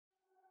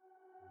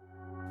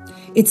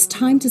It's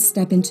time to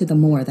step into the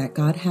more that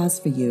God has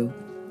for you.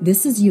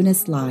 This is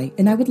Eunice Lai,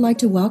 and I would like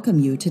to welcome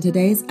you to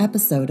today's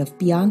episode of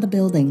Beyond the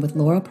Building with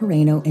Laura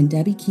Piraino and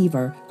Debbie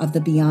Keever of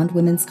the Beyond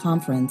Women's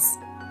Conference.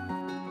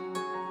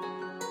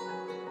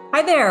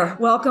 Hi there.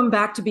 Welcome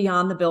back to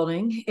Beyond the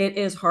Building. It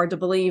is hard to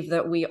believe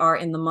that we are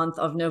in the month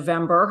of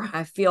November.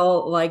 I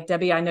feel like,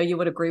 Debbie, I know you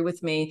would agree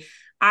with me.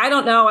 I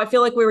don't know. I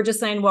feel like we were just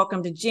saying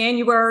welcome to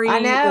January, I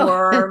know.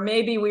 or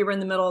maybe we were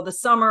in the middle of the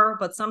summer,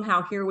 but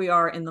somehow here we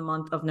are in the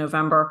month of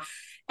November.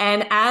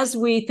 And as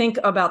we think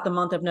about the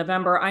month of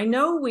November, I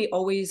know we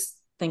always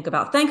think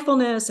about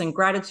thankfulness and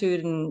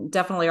gratitude, and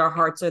definitely our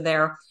hearts are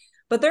there.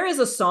 But there is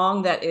a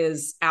song that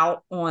is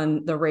out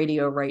on the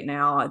radio right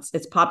now.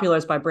 It's popular.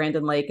 It's by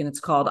Brandon Lake, and it's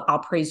called "I'll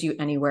Praise You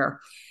Anywhere."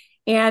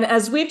 And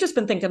as we've just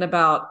been thinking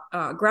about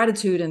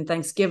gratitude and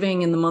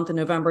Thanksgiving in the month of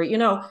November, you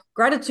know,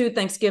 gratitude,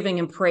 Thanksgiving,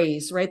 and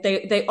praise, right?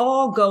 They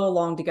all go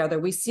along together.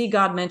 We see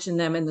God mention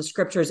them in the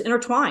scriptures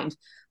intertwined.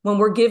 When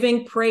we're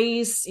giving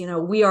praise, you know,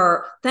 we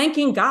are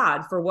thanking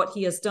God for what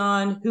he has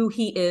done, who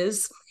he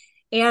is.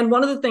 And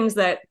one of the things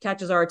that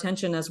catches our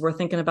attention as we're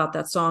thinking about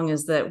that song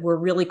is that we're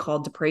really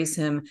called to praise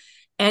him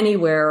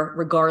anywhere,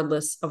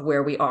 regardless of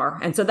where we are.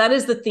 And so that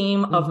is the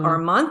theme of our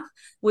month.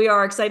 We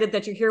are excited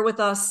that you're here with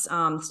us.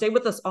 Stay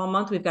with us all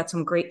month. We've got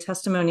some great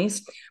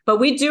testimonies, but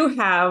we do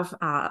have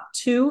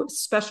two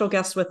special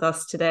guests with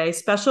us today,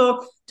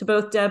 special to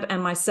both Deb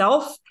and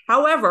myself.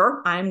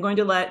 However, I'm going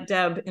to let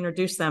Deb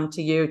introduce them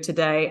to you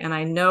today. And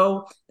I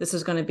know this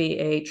is going to be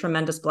a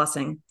tremendous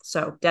blessing.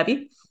 So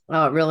Debbie.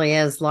 Oh, it really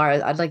is,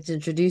 Laura. I'd like to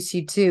introduce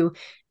you to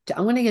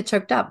I'm going to get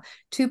choked up.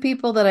 Two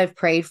people that I've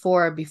prayed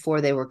for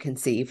before they were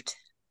conceived.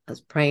 I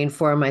was praying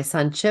for my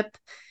son, Chip,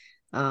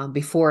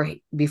 before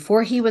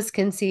he was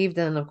conceived.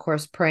 And of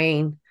course,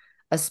 praying,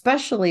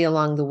 especially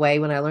along the way,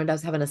 when I learned I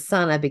was having a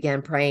son, I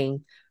began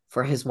praying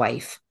for his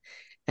wife.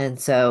 And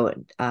so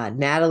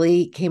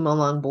Natalie came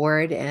along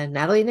board, and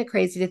Natalie, isn't it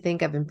crazy to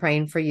think I've been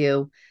praying for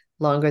you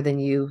longer than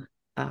you've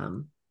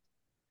been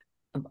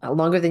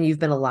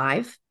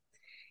alive?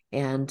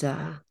 And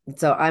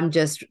so I'm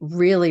just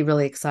really,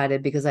 really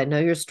excited because I know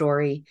your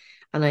story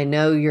and I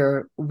know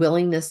your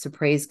willingness to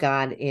praise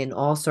God in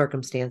all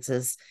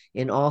circumstances,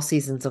 in all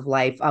seasons of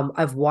life.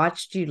 I've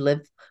watched you live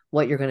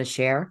what you're going to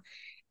share.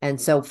 And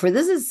so I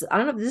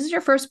don't know if this is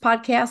your first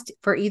podcast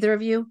for either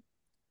of you.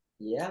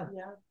 Yeah.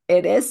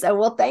 It is. So,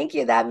 well, thank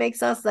you. That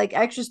makes us like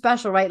extra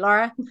special, right,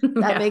 Laura?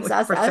 That makes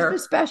us extra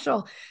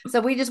special. So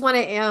we just want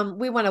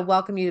to,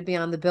 welcome you to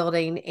Beyond the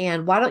Building.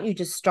 And why don't you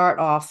just start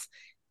off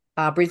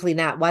briefly,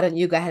 Nat, why don't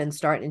you go ahead and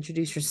start and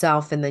introduce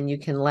yourself, and then you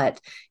can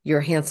let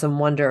your handsome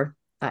wonder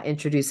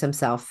introduce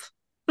himself.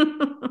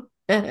 Sure.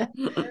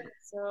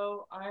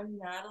 So I'm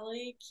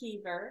Natalie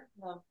Keever.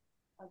 Love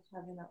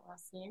having that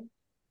last name.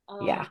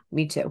 Yeah,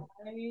 me too.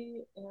 I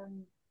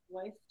am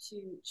wife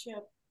to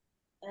Chip,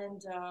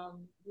 and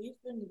we've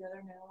been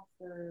together now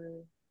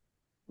for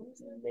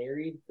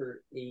married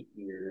for 8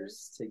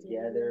 years,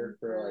 together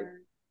for like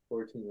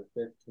 14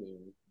 or 15.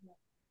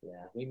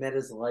 Yeah, we met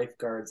as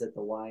lifeguards at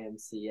the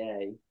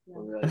YMCA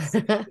when we were like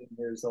 16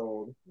 years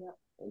old. Yep.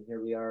 And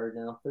here we are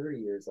now 30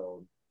 years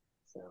old.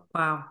 So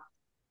Wow.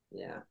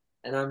 Yeah.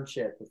 And I'm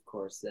Chip, of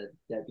course,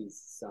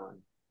 Debbie's son.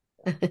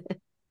 So.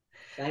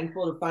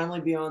 Thankful to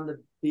finally be on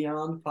the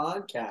Beyond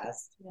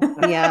podcast.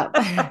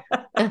 Yeah.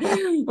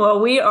 Well,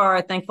 we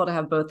are thankful to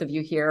have both of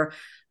you here.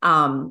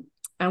 And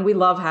we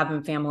love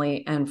having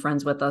family and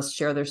friends with us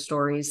share their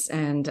stories.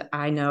 And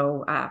I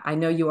know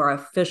you are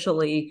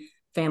officially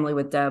family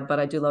with Deb, but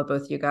I do love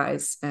both you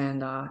guys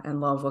and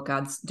love what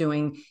God's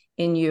doing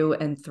in you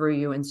and through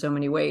you in so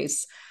many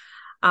ways.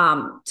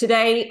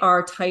 Today,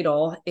 our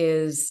title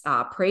is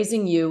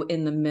Praising You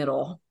in the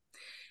Middle.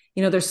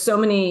 You know, there's so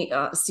many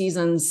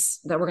seasons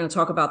that we're going to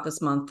talk about this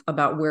month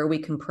about where we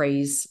can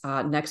praise.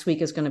 Next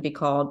week is going to be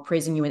called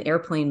Praising You in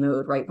Airplane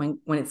Mode, right? When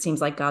it seems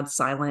like God's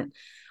silent,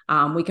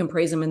 we can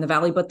praise him in the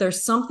valley, but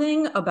there's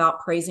something about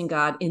praising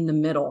God in the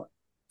middle.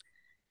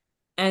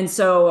 And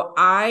so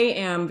I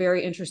am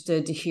very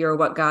interested to hear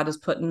what God is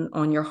putting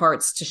on your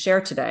hearts to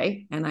share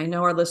today. And I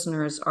know our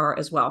listeners are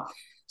as well.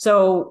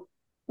 So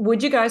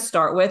would you guys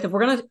start with, if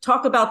we're going to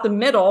talk about the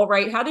middle,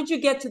 right? How did you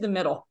get to the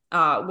middle?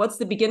 What's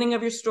the beginning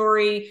of your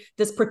story?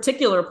 This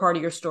particular part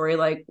of your story,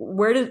 like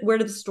where did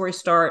the story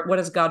start? What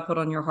has God put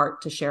on your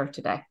heart to share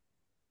today?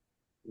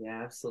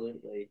 Yeah,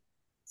 absolutely.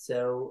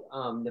 So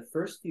the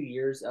first few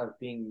years of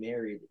being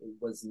married, it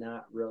was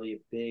not really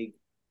a big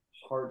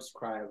heart's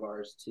cry of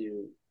ours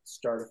to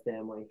start a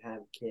family,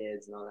 have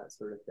kids, and all that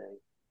sort of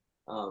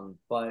thing.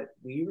 But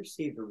we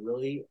received a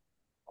really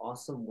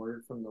awesome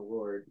word from the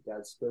Lord.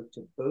 God spoke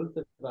to both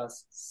of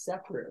us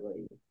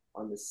separately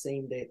on the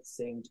same day at the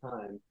same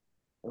time.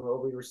 And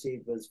what we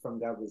received was from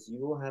God was,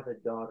 you will have a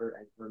daughter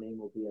and her name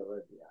will be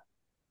Olivia.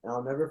 And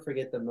I'll never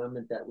forget the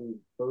moment that we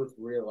both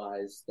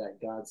realized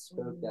that God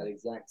spoke that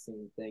exact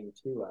same thing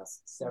to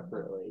us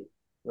separately.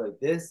 Like,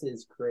 this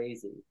is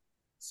crazy.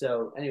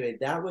 So anyway,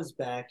 that was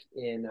back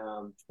in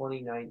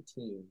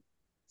 2019.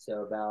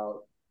 So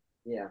about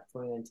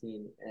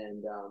 2019,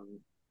 and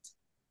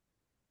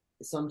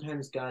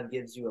sometimes God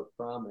gives you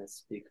a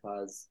promise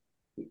because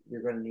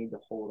you're going to need to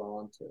hold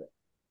on to it.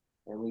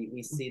 And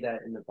we see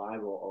that in the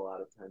Bible a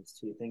lot of times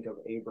too. Think of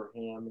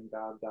Abraham and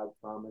God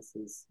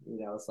promises,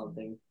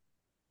 something.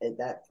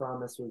 That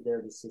promise was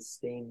there to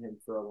sustain him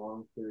for a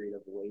long period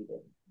of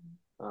waiting.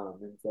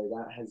 And so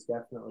that has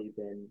definitely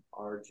been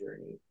our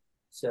journey.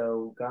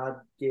 So God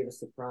gave us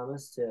the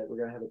promise we're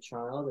going to have a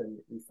child, and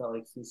we felt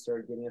like he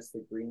started giving us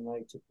the green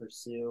light to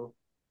pursue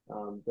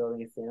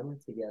building a family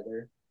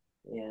together.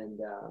 And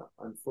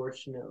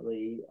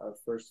unfortunately, our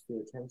first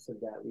few attempts of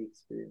that, we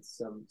experienced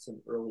some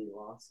early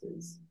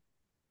losses,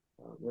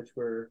 which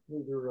were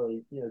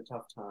really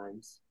tough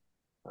times.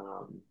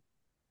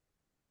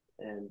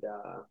 And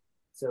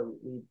so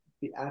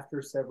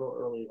after several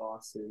early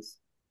losses,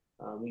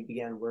 we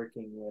began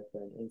working with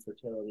an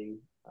infertility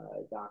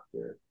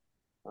doctor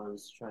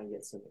just to try and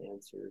get some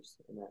answers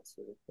and that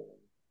sort of thing.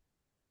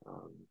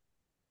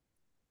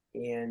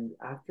 And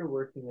after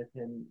working with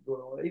him,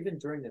 well, even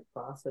during the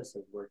process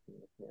of working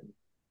with him,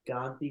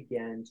 God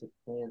began to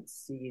plant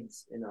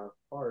seeds in our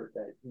heart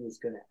that he was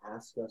going to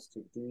ask us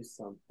to do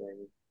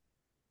something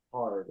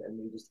hard, and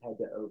we just had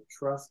to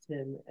trust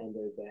him and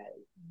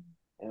obey.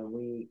 And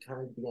we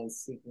kind of began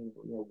seeking,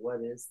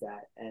 what is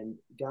that? And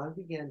God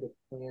began to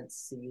plant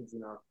seeds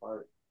in our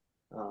heart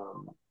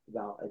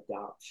about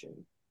adoption.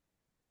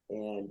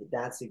 And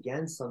that's,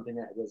 again, something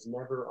that was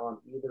never on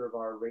either of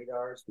our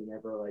radars. We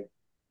never,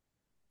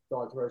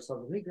 thought to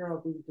ourselves, hey,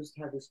 girl, we just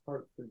had this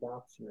heart for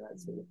adoption or that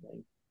sort of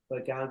thing.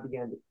 But God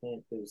began to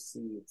plant those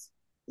seeds,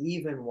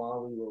 even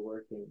while we were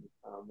working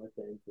with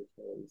the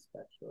infertility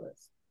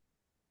specialist.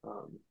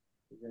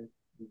 Did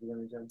you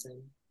want to jump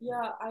in?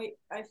 Yeah,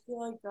 I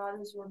feel like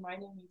God is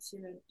reminding me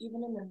too,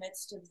 even in the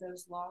midst of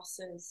those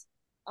losses,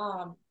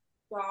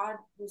 God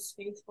was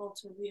faithful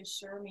to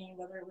reassure me,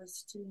 whether it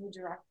was to me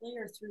directly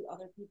or through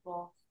other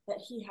people,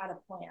 that he had a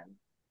plan,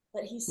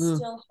 that he still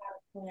had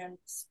a plan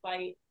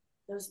despite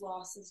those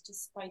losses,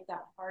 despite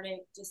that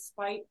heartache,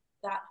 despite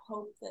that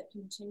hope that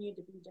continued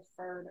to be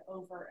deferred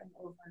over and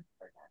over and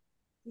over again.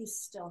 He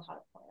still had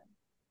a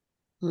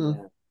plan.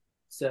 Yeah.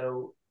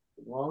 So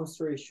long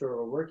story short,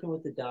 we're working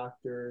with the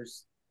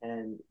doctors,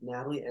 and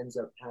Natalie ends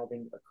up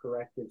having a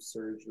corrective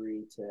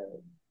surgery to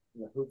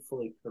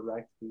hopefully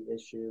correct the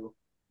issue.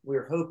 We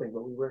were hoping,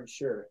 but we weren't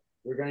sure.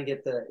 We're going to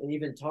get and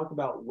even talk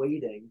about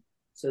waiting.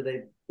 So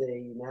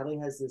Natalie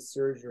has this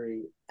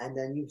surgery, and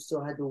then you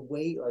still had to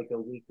wait like a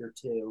week or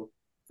two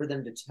for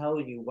them to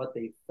tell you what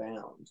they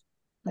found.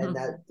 And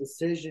that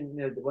decision,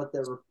 what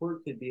the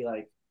report could be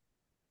like,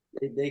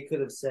 they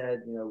could have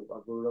said, we're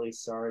really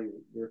sorry,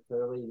 you're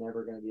clearly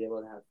never going to be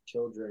able to have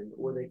children.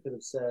 Or they could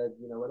have said,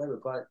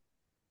 whatever. But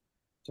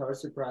to our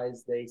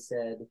surprise, they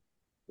said,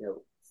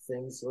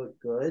 things look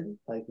good.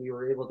 Like, we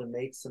were able to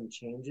make some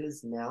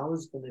changes. Now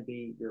is going to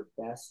be your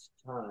best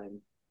time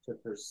to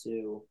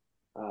pursue,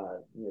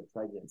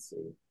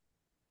 pregnancy.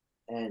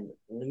 And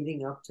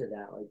leading up to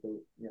that,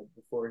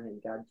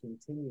 beforehand, God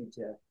continued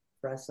to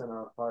press on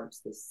our hearts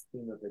this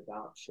theme of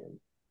adoption.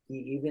 He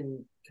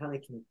even kind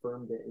of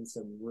confirmed it in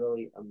some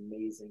really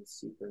amazing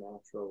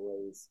supernatural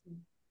ways.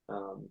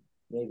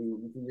 Maybe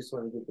if you just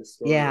want to give the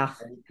story, yeah,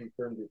 and he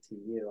confirmed it to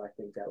you, I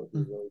think that would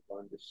be really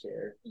fun to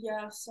share.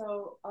 Yeah,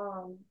 so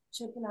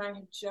Chip and I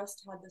had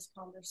just had this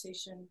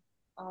conversation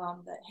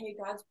that, hey,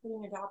 God's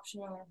putting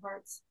adoption on our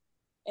hearts.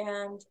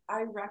 And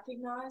I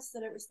recognized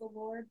that it was the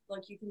Lord.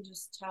 Like, you can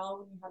just tell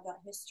when you have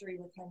that history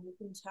with him, you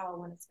can tell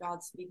when it's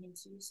God speaking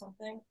to you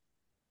something.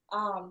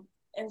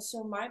 And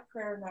so my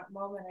prayer in that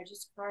moment, I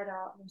just cried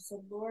out and I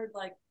said, Lord,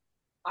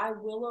 I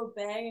will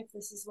obey if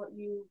this is what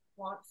you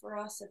want for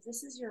us. If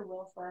this is your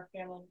will for our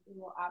family, we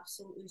will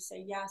absolutely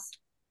say yes.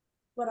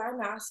 But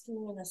I'm asking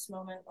you in this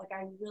moment,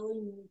 I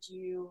really need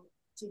you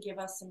to give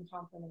us some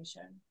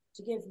confirmation,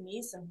 to give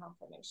me some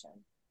confirmation.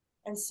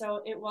 And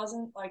so it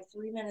wasn't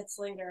 3 minutes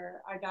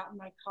later, I got in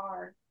my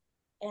car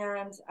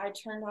and I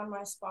turned on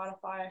my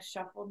Spotify, I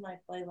shuffled my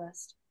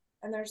playlist,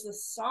 and there's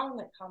this song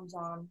that comes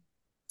on,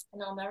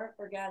 and I'll never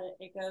forget it.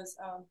 It goes,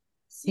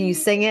 can you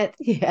sing it?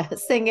 Yeah,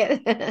 sing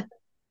it.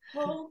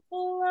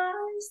 hopeful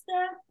eyes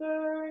that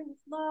burn with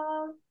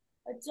love,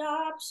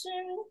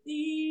 adoption with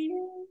the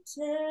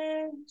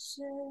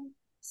intention,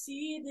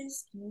 see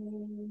this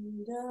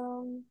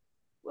kingdom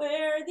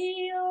where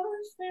the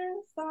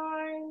orphan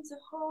finds a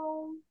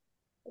home,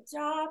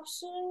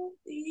 adoption with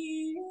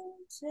the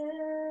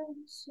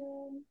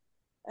intention.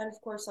 And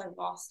of course I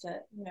lost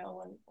it,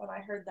 when I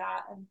heard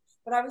that.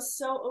 But I was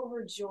so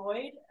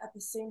overjoyed at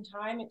the same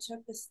time. It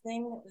took this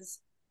thing that was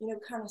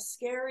kind of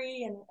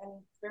scary and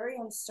very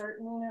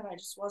uncertain, and I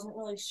just wasn't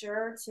really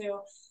sure, to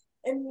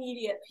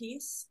immediate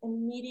peace,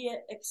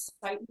 immediate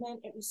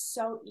excitement. It was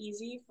so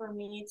easy for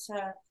me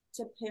to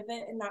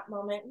pivot in that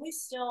moment. We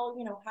still,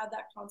 had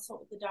that consult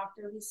with the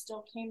doctor. We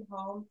still came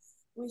home.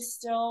 We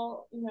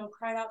still,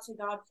 cried out to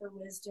God for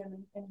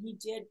wisdom, and he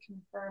did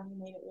confirm. He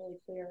made it really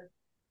clear.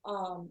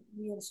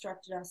 He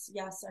instructed us,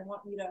 yes, I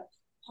want you to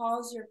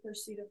pause your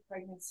pursuit of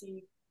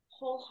pregnancy,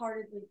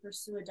 wholeheartedly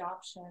pursue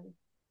adoption.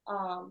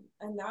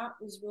 And that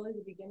was really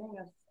the beginning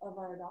of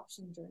our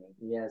adoption journey.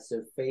 Yeah,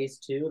 so phase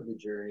 2 of the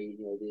journey,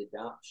 the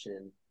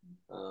adoption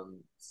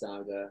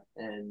saga.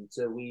 And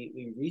so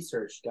we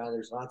researched, God,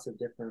 there's lots of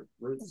different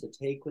routes to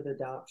take with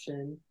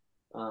adoption.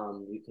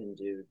 You can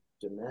do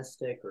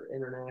domestic or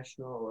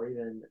international, or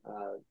even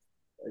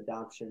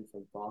adoption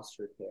from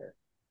foster care.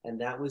 And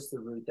that was the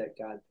route that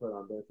God put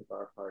on both of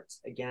our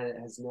hearts. Again, it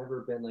has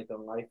never been like a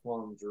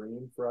lifelong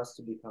dream for us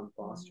to become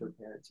foster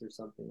parents or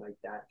something like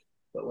that.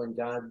 But when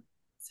God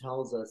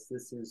tells us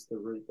this is the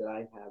route that I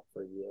have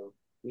for you,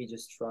 we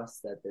just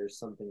trust that there's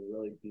something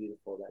really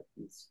beautiful that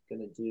He's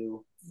going to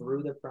do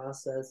through the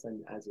process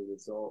and as a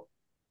result.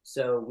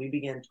 So we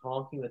began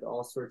talking with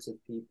all sorts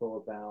of people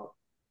about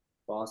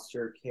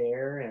foster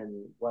care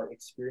and what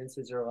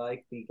experiences are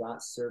like. We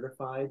got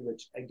certified,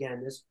 which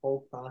again, this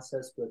whole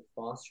process with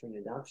fostering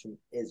adoption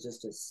is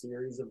just a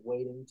series of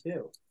waiting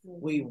too.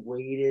 We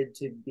waited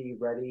to be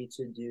ready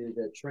to do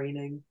the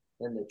training.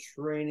 Then the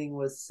training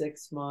was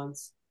 6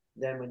 months.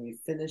 Then when you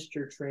finished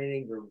your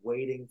training, you're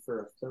waiting for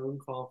a phone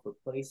call for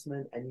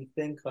placement. And you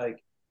think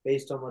like,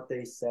 based on what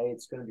they say,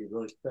 it's going to be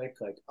really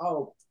quick. Like,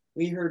 oh,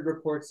 we heard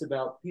reports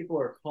about people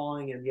are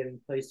calling and getting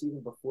placed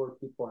even before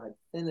people had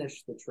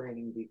finished the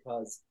training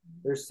because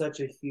there's such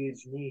a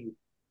huge need.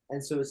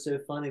 And so it's so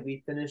funny.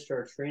 We finished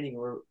our training.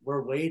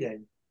 We're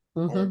waiting,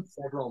 and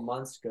several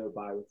months go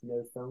by with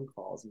no phone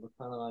calls, and we're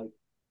kind of like,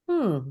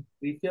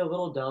 we feel a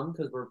little dumb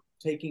because we're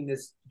taking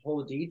this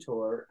whole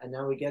detour, and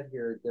now we get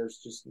here, there's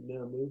just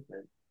no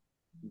movement.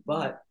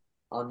 But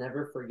I'll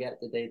never forget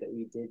the day that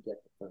we did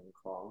get the phone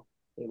call.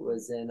 It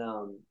was in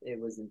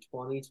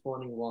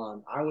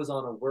 2021. I was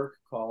on a work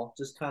call,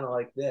 just kind of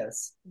like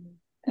this,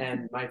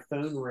 and my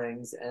phone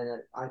rings,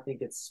 and I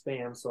think it's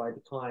spam, so I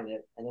decline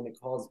it, and then it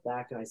calls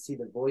back, and I see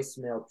the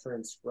voicemail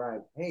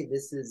transcribed. Hey,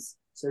 this is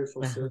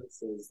social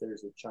services.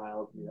 There's a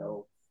child,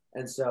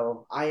 and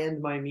so I end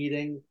my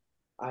meeting.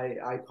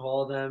 I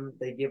call them.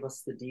 They give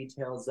us the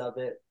details of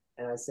it,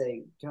 and I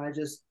say, "Can I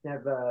just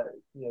have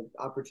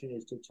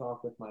opportunities to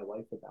talk with my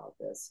wife about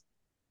this?"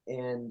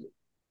 And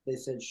they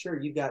said, "Sure,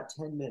 you got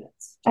 10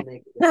 minutes to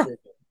make a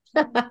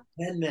decision."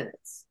 10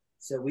 minutes.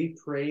 So we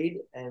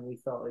prayed, and we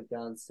felt like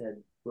God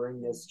said, "Bring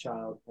this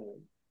child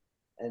home."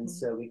 And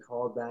so we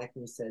called back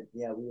and we said,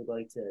 "Yeah, we would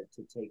like to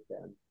take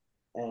them."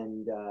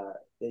 And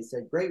they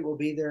said, "Great, we'll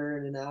be there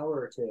in an hour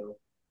or two."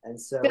 And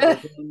so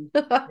at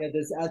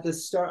the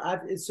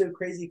start, it's so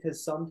crazy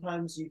because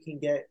sometimes you can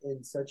get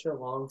in such a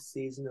long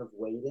season of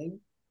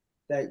waiting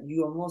that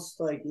you almost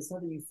like, it's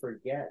not that you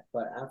forget,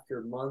 but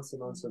after months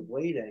and months of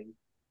waiting,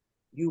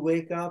 you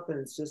wake up and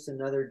it's just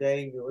another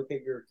day, and you look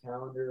at your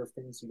calendar of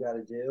things you got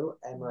to do,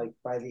 and like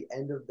by the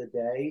end of the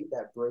day,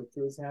 that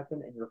breakthrough has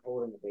happened and you're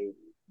holding a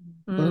baby.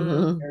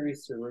 It's very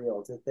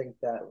surreal to think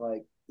that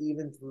like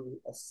even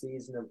through a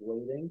season of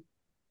waiting,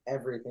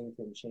 everything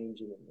can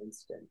change in an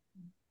instant.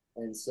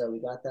 And so we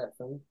got that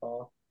phone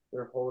call.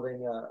 They're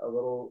holding a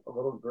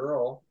little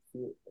girl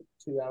 2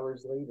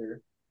 hours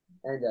later.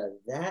 And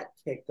that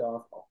kicked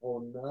off a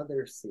whole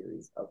nother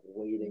series of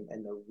waiting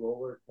and the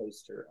roller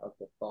coaster of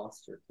the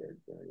foster care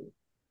journey.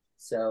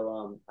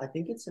 So I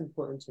think it's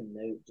important to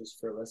note, just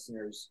for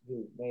listeners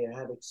who may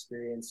have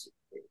experience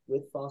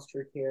with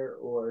foster care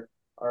or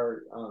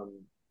are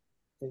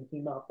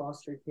thinking about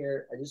foster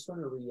care, I just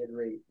want to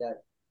reiterate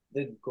that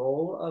the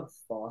goal of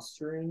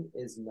fostering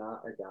is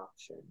not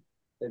adoption.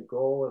 The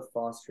goal of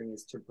fostering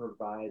is to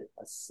provide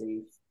a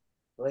safe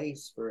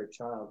place for a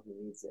child who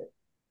needs it.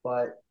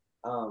 But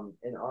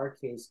in our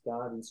case,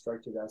 God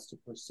instructed us to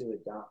pursue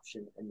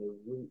adoption, and the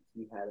route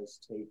He had us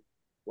take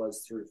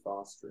was through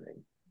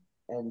fostering.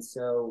 And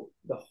so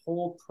the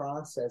whole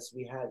process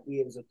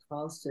it was a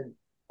constant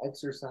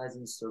exercise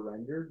in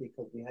surrender,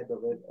 because we had to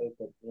live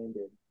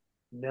open-handed,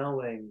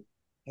 knowing,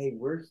 hey,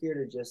 we're here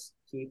to just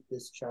keep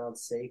this child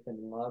safe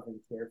and love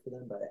and care for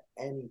them, but at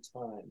any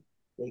time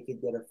they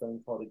could get a phone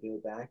call to go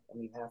back, and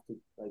we have to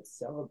like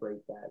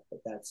celebrate that.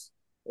 But that's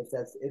if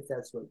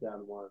that's what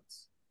God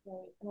wants.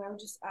 Right. And I would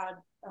just add,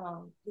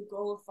 the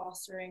goal of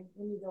fostering,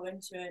 when you go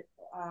into it,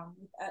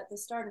 at the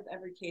start of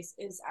every case,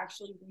 is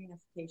actually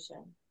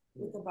reunification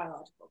with the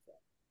biological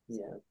kid.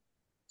 Yeah.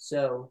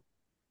 So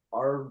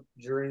our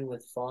journey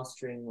with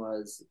fostering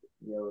was,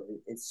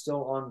 it's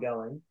still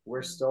ongoing.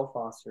 We're still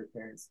foster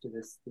parents to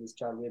this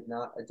child. We have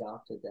not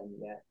adopted them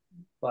yet,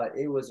 but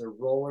it was a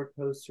roller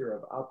coaster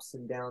of ups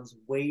and downs,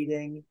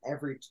 waiting.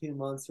 Every 2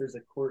 months there's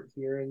a court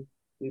hearing.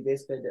 We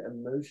basically had to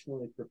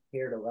emotionally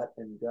prepare to let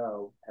them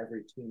go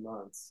every 2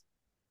 months.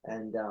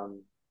 And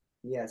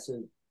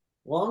so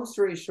long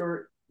story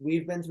short,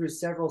 we've been through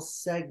several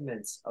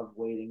segments of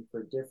waiting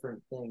for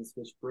different things,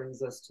 which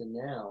brings us to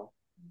now.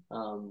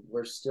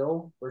 We're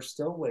still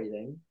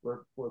waiting.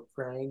 We're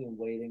praying and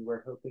waiting.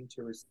 We're hoping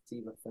to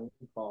receive a phone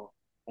call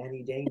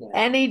any day now.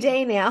 Any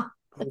day now.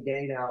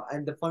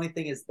 And the funny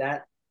thing is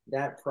that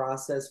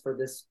process for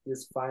this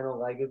final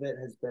leg of it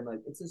has been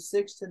like, it's a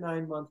 6 to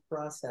 9 month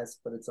process,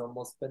 but it's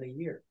almost been a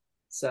year.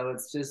 So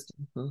it's just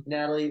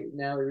Natalie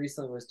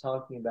recently was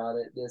talking about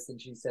this, and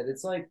she said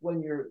it's like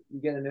when you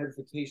get a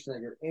notification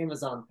that your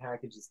Amazon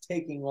package is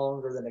taking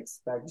longer than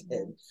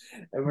expected,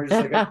 and we're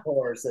just like, of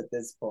course, at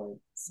this point.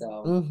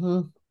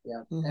 So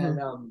yeah,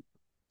 and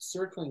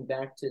circling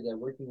back to the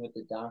working with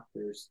the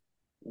doctors,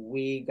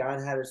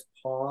 God had us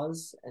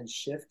pause and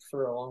shift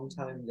for a long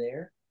time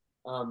there,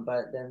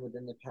 but then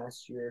within the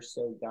past year or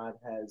so, God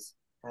has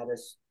had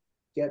us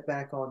get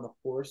back on the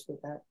horse with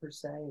that per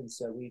se, and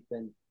so we've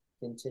been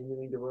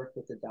continuing to work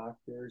with the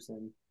doctors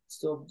and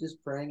still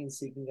just praying and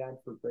seeking God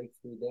for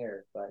breakthrough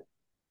there. But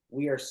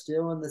we are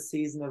still in the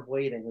season of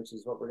waiting, which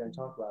is what we're going to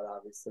talk about,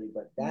 obviously.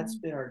 But that's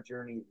been our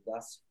journey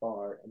thus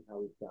far and how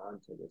we've gone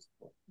to this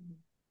point.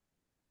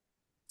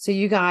 So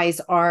you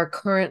guys are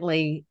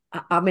currently,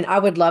 I mean, I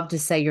would love to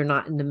say you're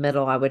not in the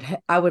middle. I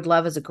would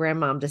love as a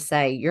grandmom to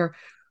say you're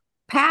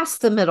past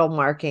the middle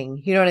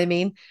marking. You know what I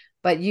mean?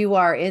 But you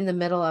are in the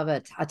middle of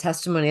a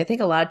testimony. I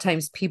think a lot of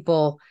times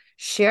people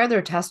share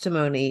their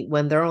testimony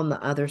when they're on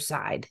the other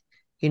side,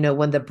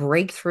 when the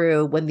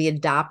breakthrough, when the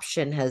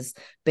adoption has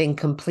been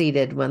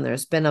completed, when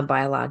there's been a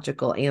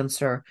biological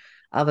answer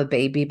of a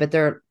baby, but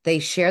they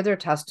share their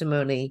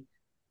testimony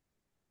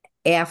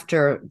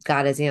after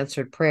God has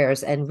answered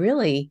prayers. And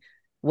really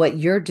what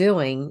you're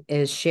doing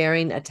is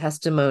sharing a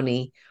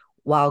testimony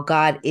while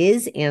God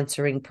is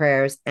answering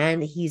prayers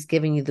and he's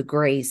giving you the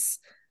grace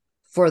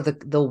for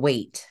the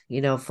wait,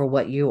 for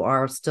what you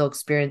are still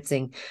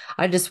experiencing.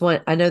 I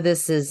know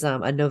this is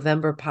a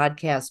November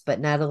podcast, but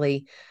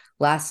Natalie,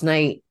 last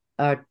night,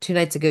 2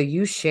 nights ago,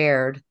 you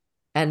shared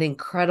an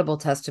incredible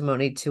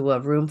testimony to a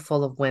room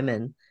full of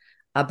women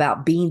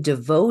about being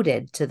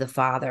devoted to the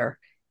Father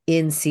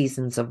in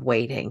seasons of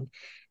waiting.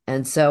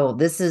 And so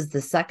this is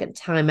the second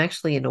time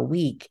actually in a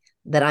week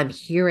that I'm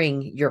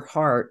hearing your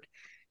heart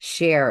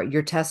share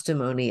your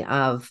testimony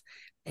of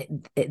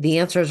the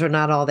answers are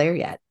not all there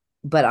yet,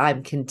 but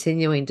I'm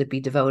continuing to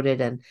be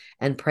devoted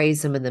and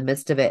praise him in the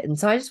midst of it. And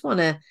so I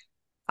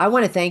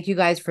want to thank you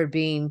guys for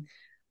being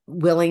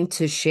willing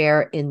to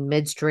share in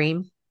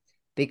midstream,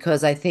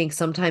 because I think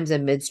sometimes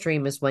in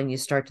midstream is when you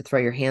start to throw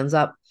your hands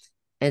up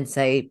and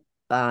say,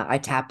 I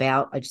tap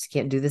out. I just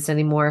can't do this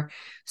anymore.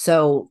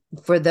 So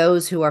for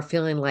those who are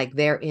feeling like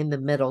they're in the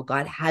middle,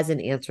 God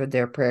hasn't answered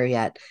their prayer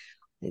yet.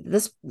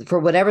 For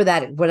whatever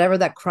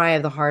that cry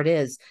of the heart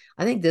is,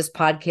 I think this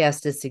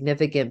podcast is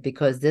significant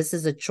because this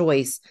is a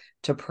choice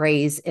to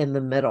praise in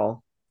the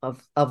middle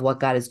of what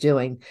God is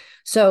doing.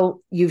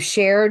 So you've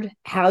shared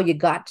how you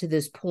got to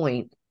this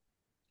point.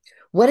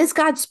 What is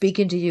God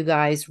speaking to you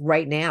guys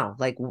right now?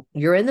 Like,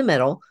 you're in the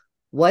middle.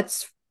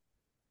 What's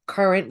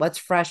current, what's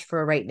fresh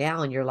for right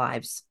now in your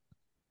lives?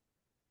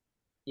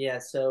 Yeah,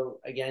 so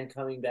again,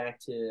 coming back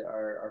to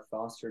our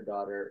foster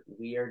daughter,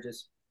 we're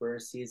in a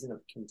season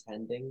of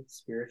contending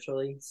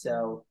spiritually.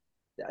 So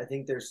I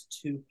think there's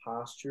two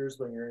postures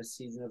when you're in a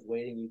season of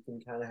waiting. You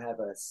can kind of have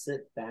a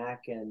sit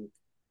back and,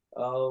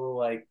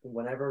 like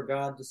whenever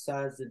God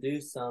decides to do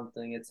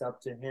something, it's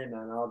up to him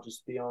and I'll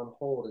just be on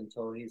hold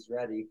until he's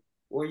ready.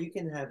 Or you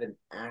can have an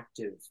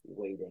active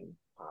waiting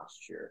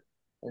posture.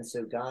 And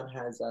so God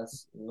has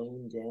us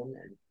leaned in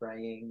and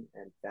praying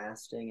and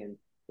fasting, and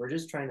we're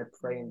just trying to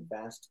pray and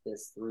fast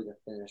this through the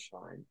finish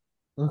line.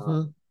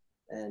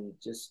 And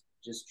just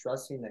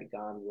trusting that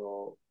God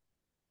will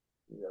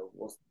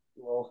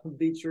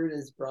be true to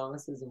his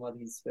promises and what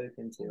he's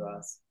spoken to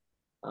us.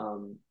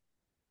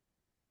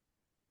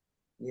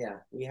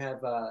 We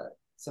have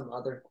some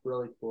other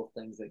really cool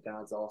things that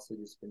God's also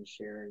just been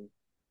sharing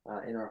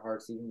in our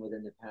hearts, even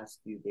within the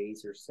past few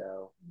days or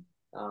so.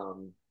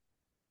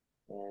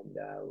 And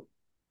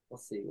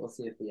we'll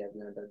see if we have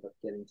end up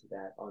getting to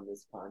that on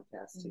this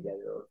podcast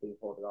together, or if we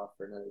hold it off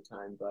for another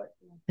time. But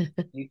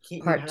you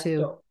can't. Part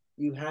two.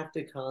 You have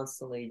to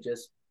constantly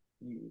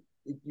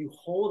you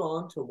hold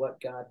on to what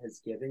God has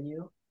given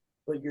you,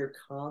 but you're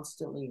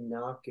constantly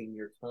knocking.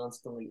 You're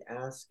constantly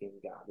asking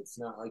God. It's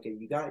not like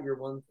you got your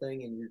one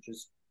thing and you're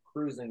just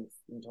cruising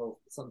until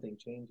something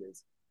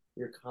changes.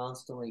 You're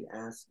constantly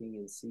asking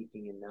and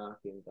seeking and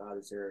knocking. God,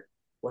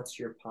 what's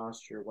your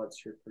posture?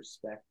 What's your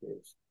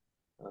perspective?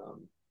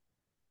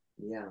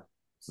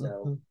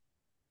 So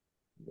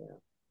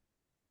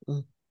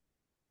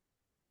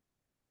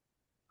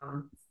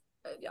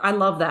I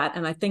love that.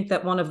 And I think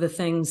that one of the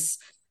things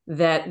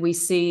that we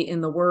see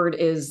in the word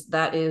is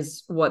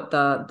what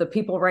the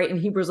people write in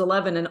Hebrews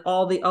 11 and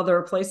all the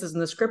other places in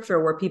the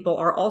scripture where people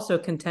are also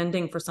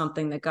contending for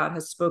something that God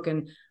has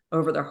spoken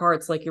over their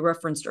hearts, like you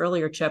referenced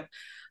earlier, Chip.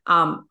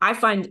 I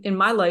find in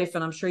my life,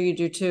 and I'm sure you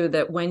do too,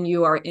 that when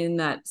you are in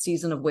that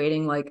season of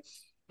waiting, like,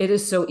 it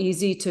is so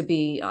easy to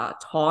be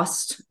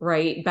tossed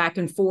right back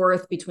and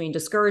forth between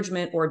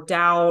discouragement or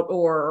doubt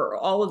or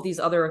all of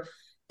these other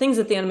things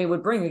that the enemy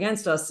would bring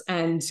against us.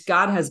 And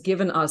God has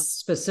given us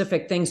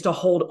specific things to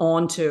hold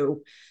on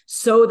to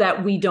so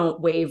that we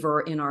don't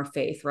waver in our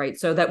faith, right?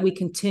 So that we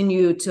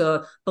continue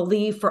to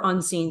believe for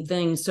unseen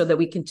things, so that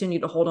we continue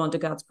to hold on to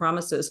God's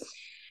promises.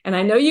 And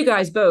I know you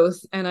guys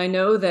both, and I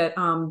know that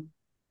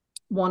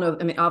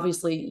I mean,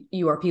 obviously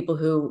you are people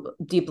who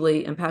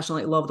deeply and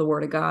passionately love the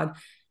word of God.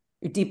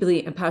 You're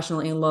deeply and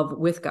passionately in love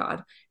with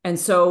God. And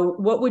so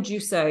what would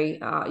you say,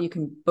 you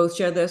can both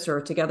share this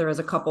or together as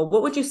a couple,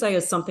 what would you say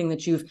is something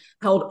that you've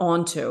held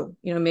on to,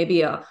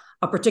 maybe a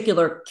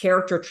particular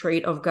character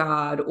trait of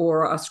God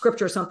or a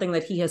scripture, something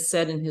that he has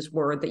said in his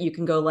word that you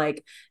can go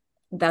like,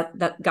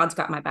 that God's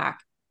got my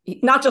back,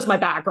 not just my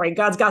back, right?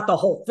 God's got the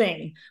whole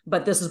thing,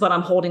 but this is what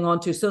I'm holding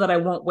on to so that I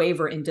won't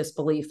waver in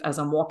disbelief as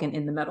I'm walking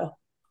in the middle.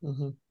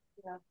 Mm-hmm.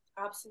 Yeah,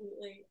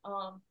 absolutely.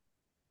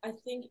 I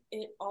think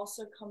it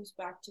also comes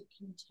back to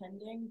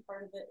contending.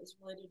 Part of it is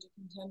related to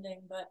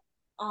contending, but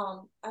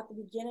at the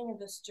beginning of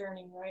this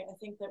journey, right, I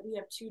think that we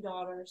have two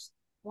daughters.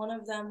 One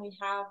of them we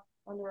have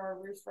under our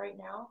roof right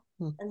now,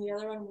 and the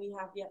other one we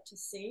have yet to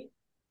see.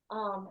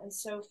 And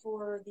so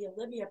for the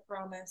Olivia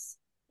promise,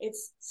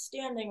 it's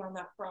standing on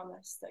that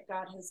promise that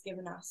God has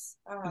given us.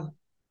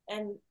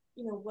 And,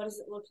 what does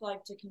it look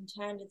like to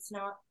contend? It's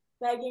not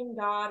begging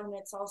God, and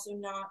it's also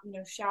not,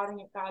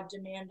 shouting at God,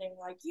 demanding,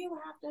 like, you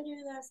have to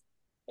do this.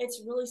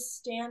 It's really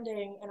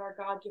standing in our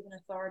God-given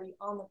authority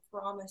on the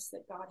promise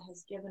that God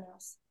has given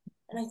us.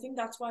 And I think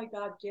that's why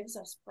God gives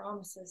us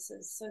promises,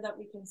 is so that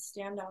we can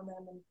stand on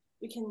them and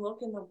we can look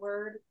in the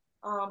word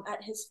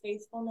at his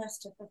faithfulness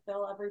to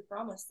fulfill every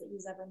promise that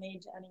he's ever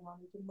made to anyone.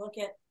 We can look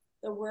at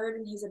the word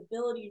and his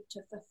ability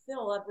to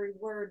fulfill every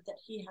word that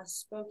he has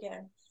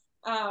spoken.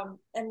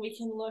 And we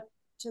can look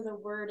to the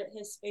word at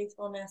his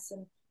faithfulness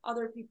and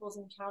other people's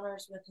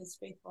encounters with his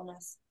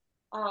faithfulness.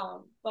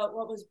 But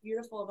what was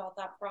beautiful about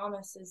that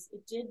promise is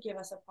it did give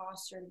us a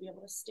posture to be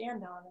able to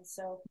stand on. And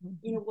so,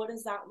 what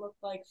does that look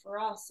like for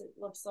us? It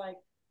looks like,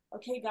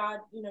 okay,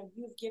 God,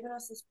 you've given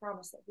us this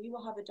promise that we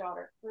will have a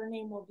daughter. Her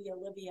name will be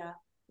Olivia.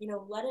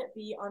 Let it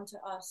be unto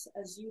us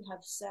as you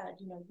have said.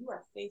 You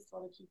are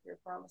faithful to keep your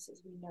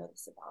promises. We know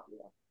this about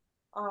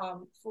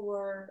you.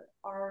 For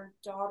our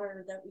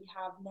daughter that we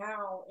have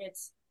now,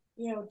 it's,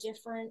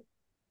 different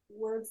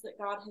words that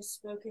God has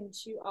spoken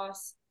to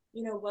us,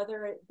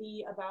 whether it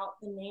be about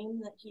the name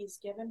that he's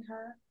given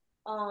her.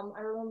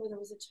 I remember there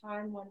was a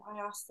time when I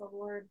asked the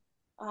Lord,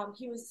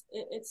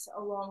 it's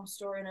a long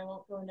story and I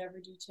won't go into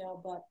every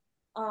detail, but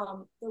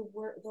the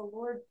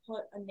Lord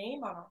put a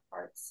name on our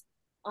hearts.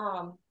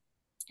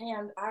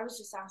 And I was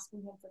just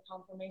asking him for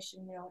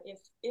confirmation,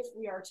 if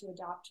we are to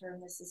adopt her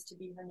and this is to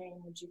be her name,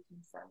 would you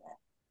confirm it?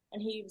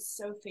 And he was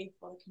so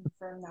faithful to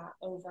confirm that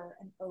over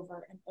and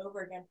over and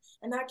over again.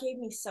 And that gave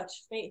me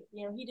such faith.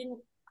 He didn't,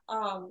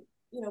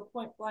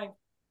 point blank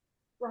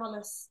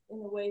promise in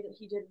the way that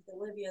he did with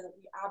Olivia that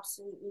we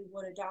absolutely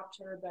would adopt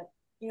her. But,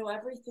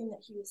 everything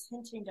that he was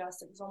hinting to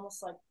us, it was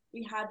almost like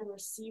we had to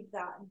receive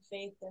that in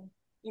faith. And,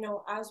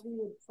 as we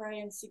would pray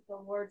and seek the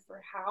Lord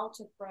for how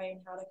to pray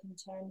and how to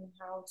contend and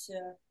how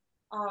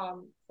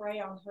to pray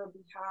on her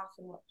behalf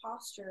and what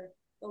posture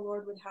the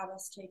Lord would have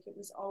us take, it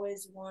was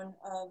always one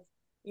of,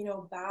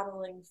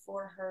 battling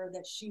for her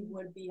that she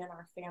would be in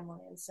our family.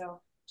 And so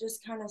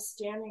just kind of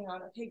standing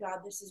on, okay, God,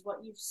 this is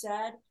what you've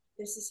said.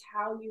 This is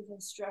how you've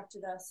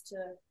instructed us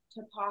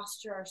to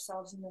posture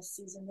ourselves in this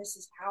season. This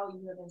is how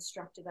you have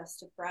instructed us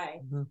to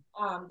pray,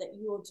 that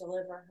you will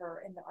deliver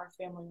her into our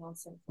family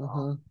once and for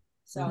all.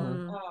 So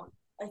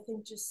I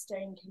think just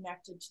staying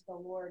connected to the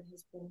Lord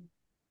has been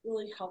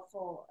really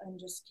helpful, and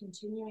just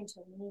continuing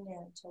to lean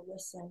in, to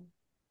listen,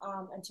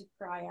 and to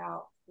cry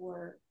out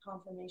for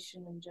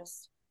confirmation and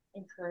just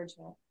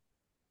encouragement.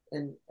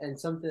 And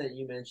something that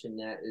you mentioned,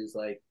 Nat, is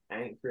like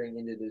anchoring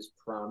into those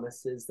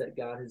promises that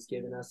God has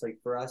given us. Like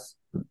for us,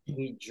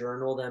 we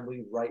journal them,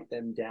 we write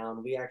them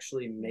down. We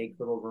actually make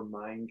little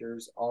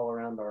reminders all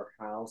around our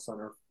house, on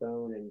our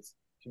phone and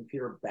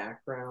computer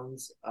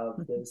backgrounds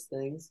of those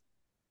things.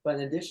 But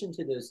in addition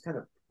to those kind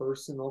of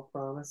personal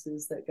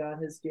promises that God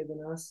has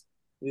given us,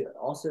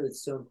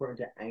 it's so important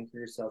to anchor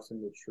yourselves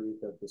in the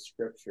truth of the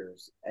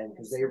scriptures, and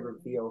because they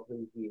reveal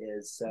who he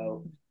is.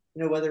 So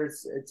whether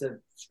it's a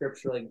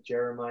scripture like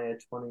Jeremiah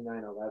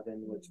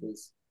 29:11, which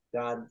was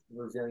God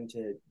revealing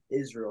to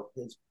Israel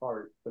his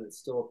part, but it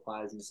still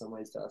applies in some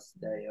ways to us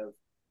today, of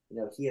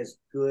he has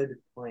good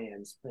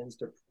plans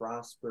to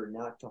prosper,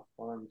 not to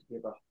harm, to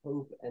give a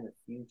hope and a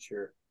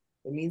future.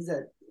 It means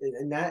that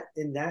in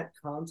that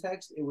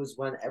context, it was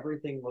when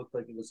everything looked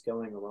like it was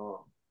going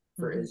wrong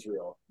for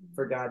Israel,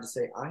 for God to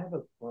say, I have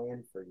a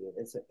plan for you.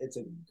 It's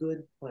a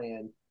good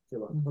plan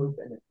to a hope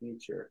and a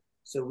future.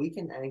 So we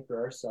can anchor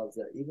ourselves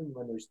that even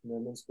when there's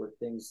moments where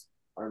things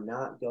are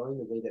not going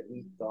the way that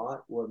we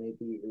thought, or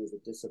maybe it was a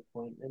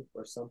disappointment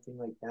or something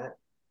like that,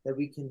 that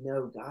we can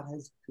know God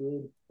has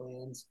good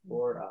plans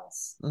for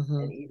us.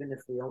 And even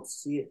if we don't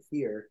see it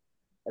here,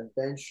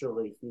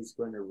 eventually he's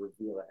going to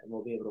reveal it, and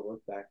we'll be able to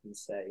look back and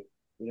say,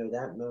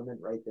 that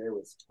moment right there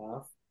was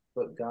tough,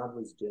 but God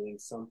was doing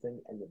something,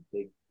 and the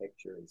big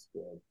picture is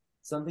good.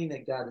 Something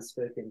that God has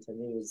spoken to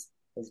me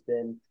has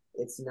been,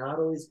 it's not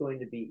always going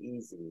to be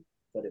easy,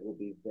 but it will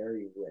be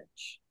very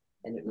rich,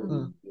 and it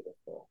will be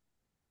beautiful.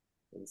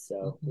 And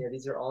so,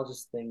 these are all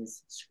just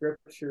things,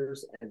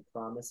 scriptures and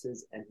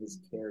promises and his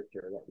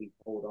character that we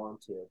hold on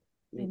to,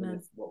 even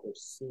if what we're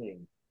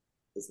seeing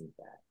isn't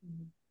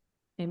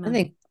that?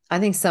 Amen. I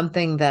think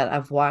something that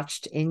I've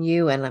watched in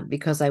you, and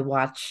because I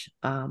watch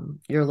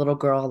your little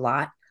girl a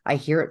lot, I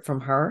hear it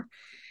from her,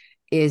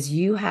 is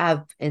you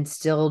have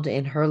instilled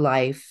in her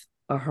life,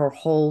 or her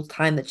whole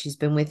time that she's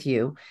been with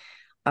you,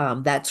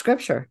 that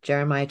scripture,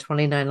 Jeremiah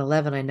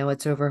 29:11. I know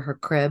it's over her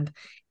crib,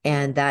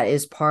 and that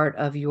is part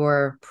of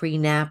your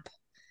pre-nap,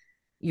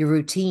 your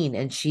routine.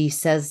 And she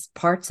says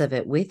parts of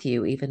it with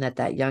you, even at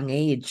that young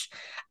age.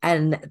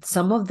 And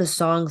some of the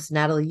songs,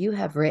 Natalie, you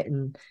have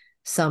written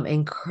some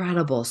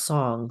incredible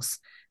songs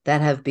that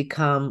have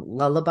become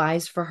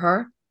lullabies for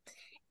her.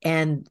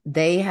 And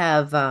they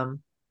have,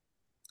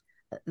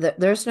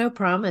 there's no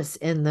promise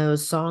in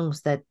those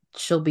songs that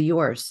she'll be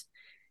yours,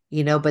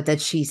 but that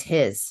she's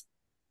his,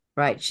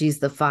 right? She's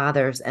the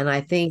father's. And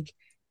I think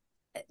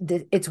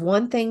it's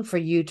one thing for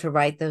you to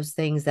write those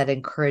things that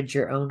encourage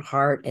your own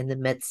heart in the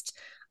midst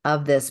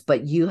of this,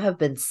 but you have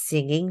been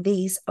singing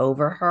these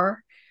over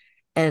her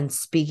and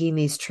speaking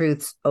these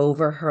truths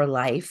over her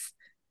life,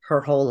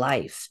 her whole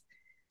life.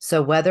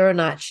 So whether or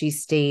not she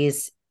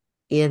stays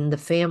in the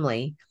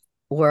family,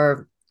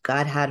 or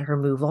God had her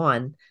move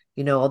on,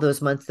 all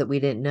those months that we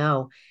didn't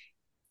know,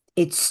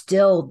 it's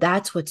still,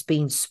 that's what's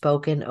being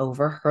spoken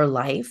over her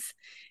life.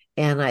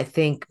 And I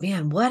think,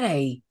 man, what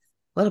a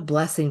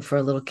blessing for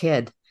a little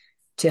kid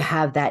to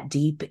have that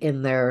deep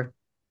in their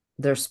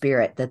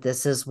spirit, that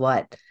this is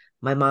what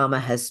my mama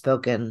has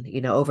spoken,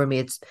 over me.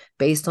 It's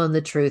based on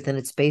the truth, and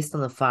it's based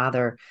on the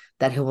Father,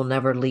 that he will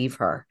never leave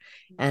her.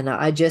 And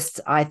I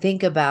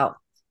think about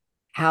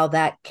how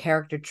that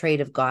character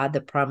trait of God,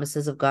 the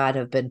promises of God,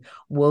 have been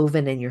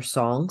woven in your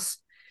songs.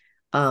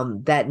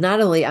 That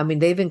not only, I mean,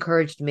 they've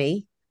encouraged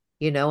me,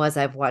 as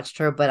I've watched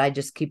her, but I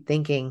just keep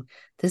thinking,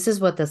 this is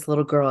what this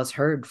little girl has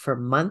heard for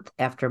month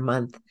after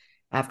month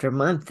after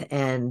month.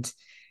 And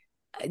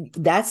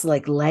that's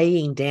like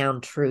laying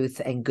down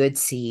truth and good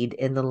seed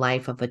in the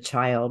life of a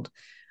child,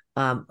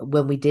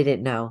 when we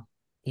didn't know,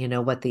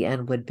 what the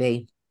end would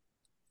be.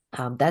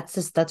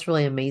 That's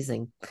really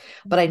amazing.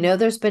 But I know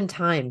there's been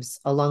times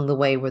along the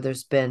way where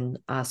there's been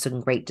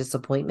some great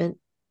disappointment,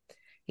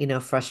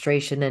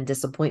 frustration and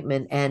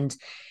disappointment. And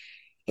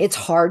it's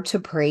hard to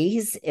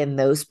praise in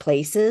those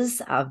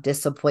places of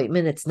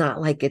disappointment. It's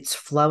not like it's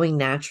flowing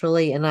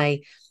naturally. And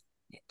I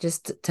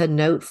just to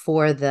note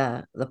for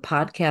the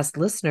podcast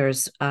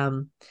listeners,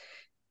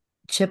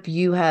 Chip,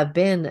 you have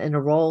been in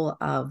a role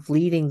of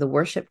leading the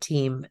worship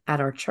team at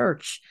our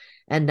church,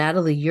 and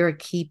Natalie, you're a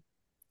key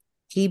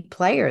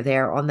player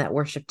there on that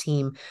worship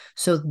team.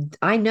 So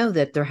I know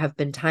that there have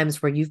been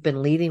times where you've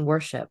been leading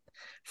worship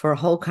for a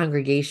whole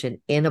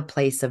congregation in a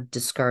place of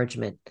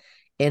discouragement,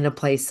 in a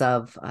place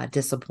of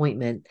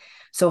disappointment.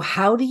 So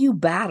how do you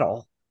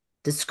battle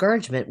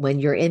discouragement when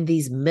you're in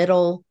the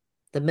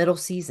middle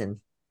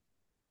season?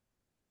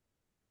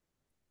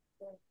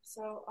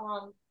 So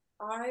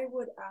I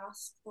would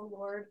ask the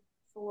Lord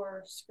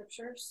for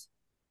scriptures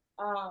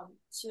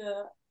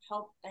to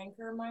help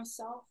anchor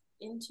myself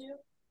into.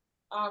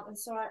 And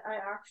so I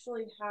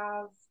actually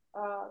have,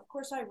 of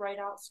course, I write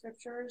out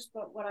scriptures,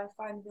 but what I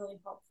find really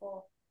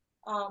helpful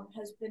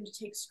has been to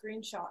take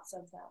screenshots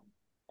of them.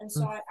 And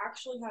so I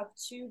actually have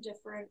two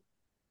different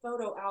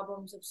photo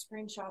albums of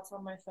screenshots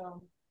on my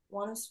phone.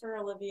 One is for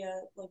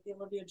Olivia, like the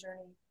Olivia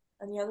journey,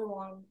 and the other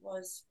one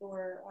was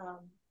for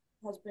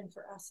has been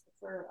for us,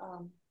 for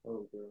our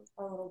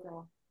little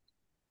girl.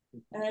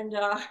 And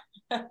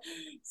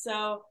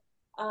so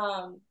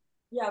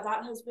yeah,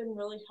 that has been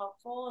really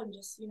helpful. And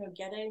just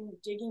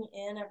digging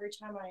in every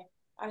time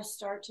I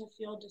start to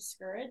feel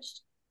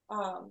discouraged,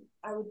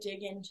 I would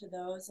dig into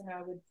those and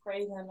I would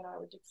pray them and I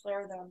would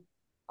declare them.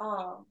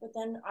 But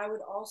then I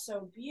would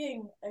also,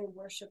 being a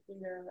worship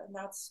leader, and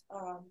that's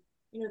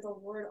the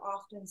Lord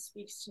often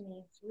speaks to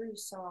me through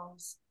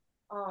songs,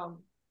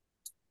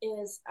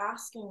 is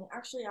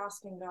actually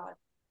asking God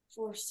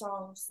for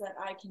songs that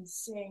I can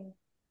sing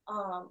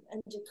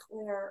and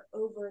declare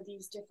over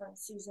these different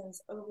seasons,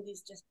 over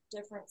these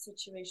different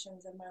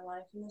situations in my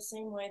life, in the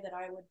same way that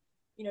I would,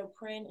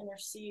 pray and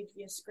intercede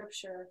via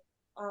scripture.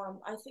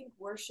 I think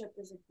worship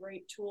is a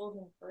great tool of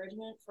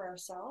encouragement for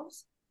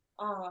ourselves,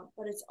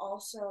 but it's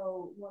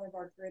also one of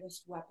our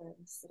greatest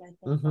weapons that I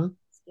think God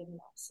has given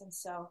us. And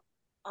so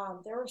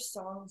there are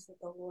songs that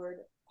the Lord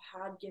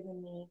had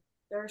given me.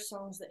 There are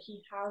songs that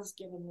he has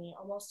given me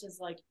almost as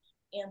like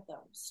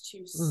anthems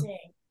to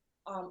sing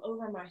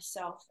over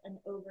myself and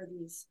over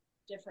these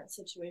different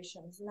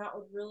situations. And that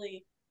would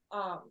really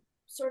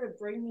sort of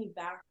bring me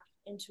back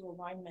into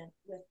alignment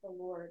with the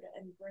Lord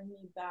and bring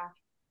me back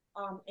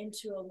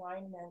into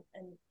alignment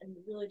and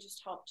really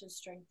just help to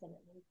strengthen and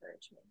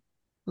encourage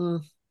me.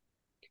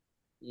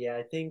 Yeah,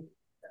 I think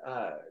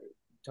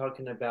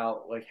talking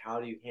about like how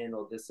do you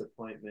handle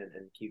disappointment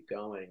and keep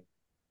going.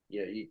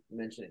 Yeah, you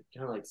mentioned it,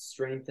 kind of like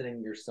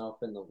strengthening yourself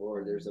in the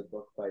Lord. There's a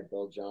book by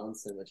Bill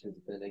Johnson which has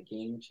been a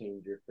game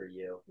changer for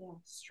you. Yeah.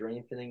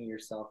 Strengthening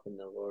yourself in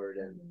the Lord.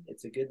 And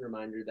it's a good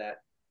reminder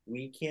that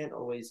we can't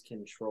always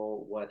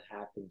control what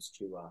happens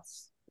to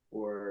us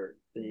or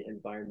the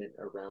environment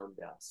around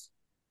us.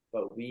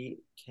 but we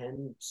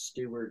can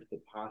steward the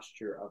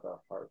posture of our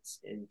hearts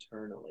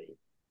internally.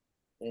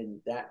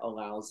 And that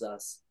allows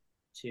us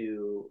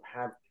to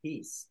have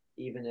peace,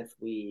 even if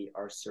we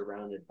are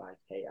surrounded by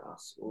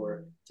chaos,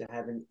 or to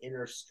have an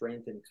inner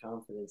strength and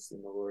confidence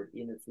in the Lord,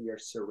 even if we are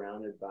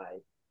surrounded by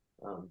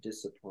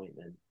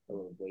disappointment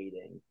or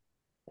waiting.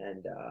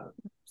 And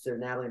so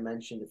Natalie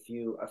mentioned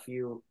a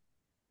few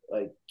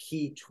like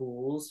key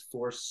tools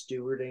for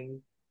stewarding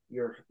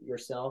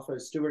yourself or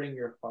stewarding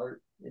your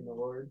heart in the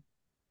Lord.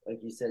 Like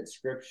you said,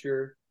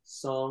 scripture,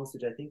 songs,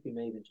 which I think we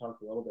may even talk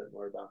a little bit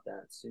more about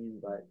that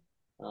soon, but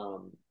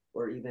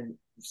or even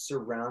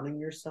surrounding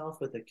yourself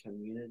with a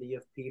community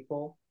of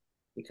people,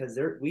 because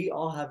we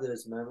all have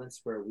those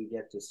moments where we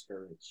get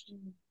discouraged,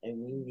 and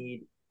we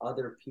need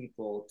other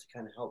people to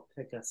kind of help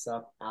pick us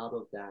up out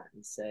of that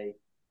and say,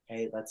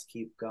 hey, let's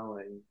keep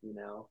going, you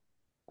know.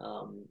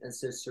 And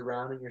so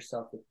surrounding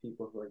yourself with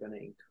people who are going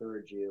to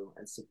encourage you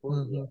and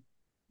support you,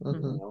 you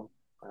know,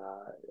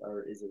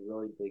 is a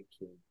really big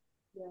key.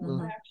 Yeah,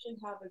 I actually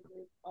have a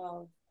group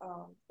of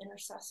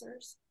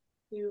intercessors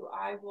who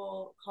I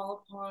will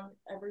call upon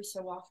every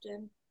so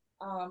often,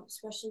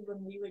 especially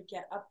when we would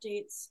get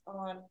updates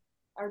on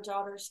our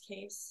daughter's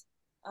case.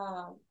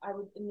 I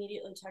would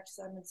immediately text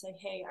them and say,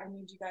 hey, I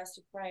need you guys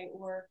to pray.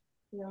 Or,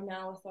 you know,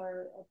 now with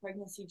our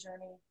pregnancy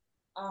journey,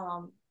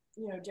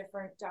 you know,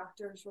 different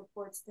doctors'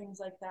 reports, things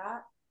like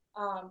that.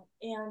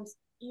 And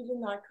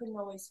even though I couldn't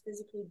always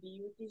physically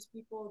be with these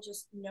people,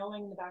 just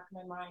knowing in the back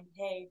of my mind,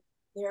 hey,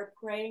 they're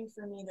praying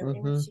for me, they're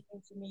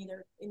interceding for me,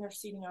 they're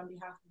interceding on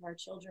behalf of our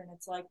children.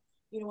 It's like,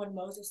 you know, when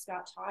Moses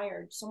got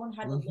tired, someone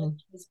had to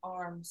lift his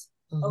arms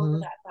over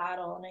that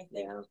battle. And I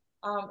think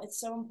it's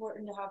so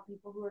important to have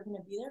people who are going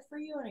to be there for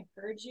you and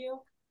encourage you,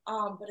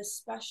 but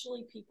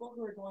especially people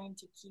who are going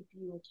to keep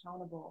you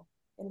accountable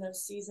in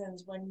those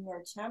seasons when you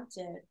are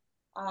tempted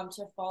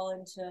to fall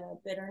into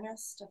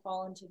bitterness, to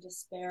fall into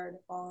despair, to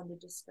fall into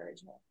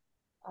discouragement.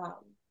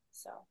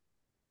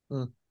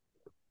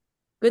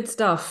 Good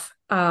stuff.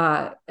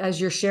 As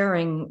you're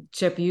sharing,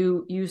 Chip,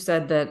 you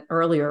said that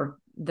earlier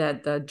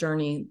that the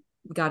journey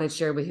God had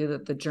shared with you,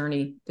 that the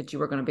journey that you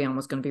were going to be on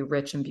was going to be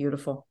rich and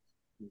beautiful.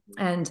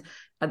 And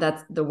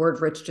that's the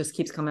word rich just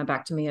keeps coming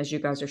back to me as you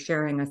guys are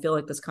sharing. I feel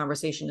like this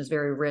conversation is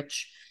very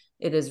rich.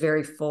 It is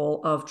very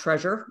full of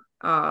treasure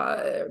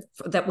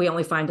that we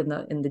only find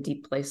in the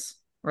deep place,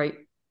 right?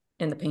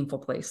 In the painful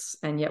place.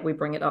 And yet we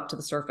bring it up to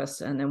the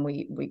surface, and then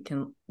we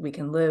can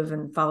live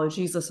and follow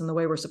Jesus in the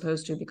way we're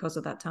supposed to because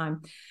of that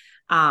time.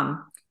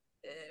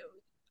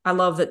 I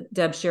love that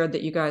Deb shared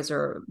that you guys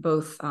are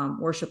both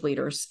worship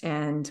leaders.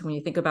 And when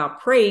you think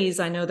about praise,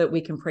 I know that we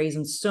can praise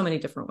in so many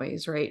different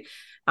ways, right?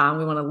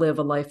 We want to live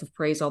a life of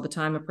praise all the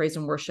time, of praise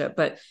and worship.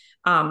 But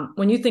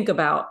when you think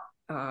about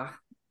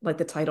like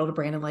the title to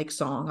Brandon Lake's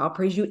song, I'll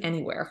praise you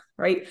anywhere,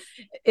 right?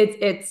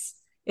 It's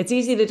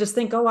easy to just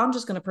think, oh, I'm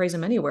just going to praise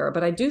him anywhere.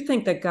 But I do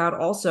think that God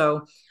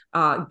also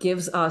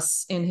gives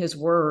us in his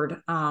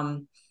word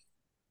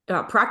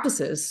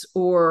practices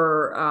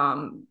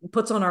or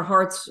puts on our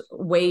hearts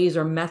ways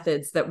or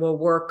methods that will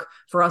work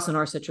for us in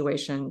our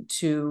situation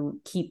to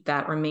keep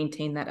that or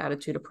maintain that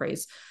attitude of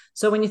praise.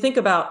 So when you think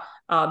about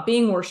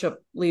being worship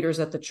leaders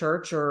at the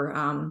church,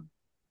 or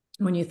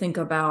when you think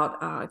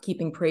about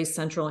keeping praise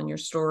central in your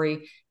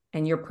story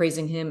and you're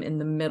praising him in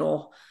the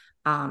middle,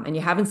 and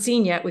you haven't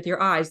seen yet with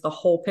your eyes the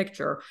whole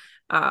picture,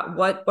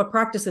 what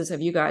practices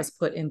have you guys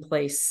put in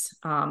place?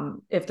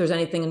 If there's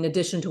anything in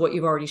addition to what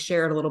you've already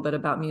shared a little bit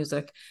about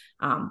music,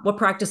 what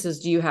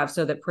practices do you have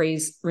so that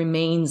praise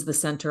remains the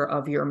center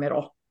of your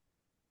middle?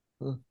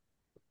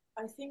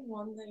 I think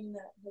one thing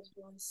that has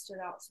really stood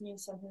out to me,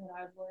 something that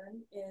I've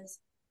learned, is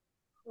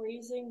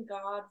praising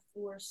God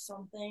for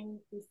something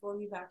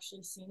before you've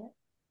actually seen it.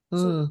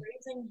 So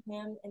praising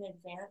him in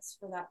advance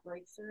for that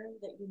breakthrough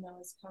that you know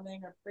is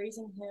coming, or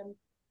praising him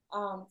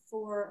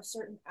for a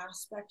certain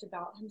aspect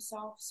about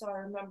himself. So I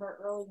remember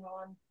early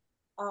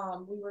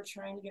on, we were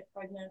trying to get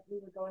pregnant. We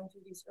were going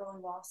through these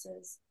early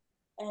losses.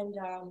 And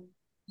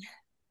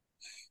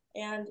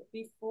and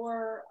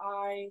before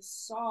I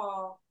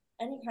saw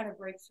any kind of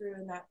breakthrough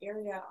in that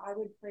area, I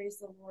would praise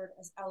the Lord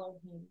as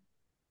Elohim,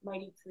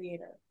 mighty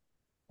creator.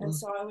 And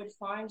so I would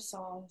find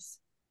songs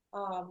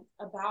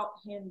about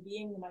him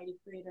being the mighty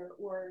creator,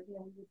 or, you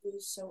know, we would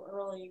lose so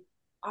early.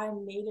 I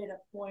made it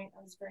a point,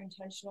 I was very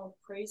intentional to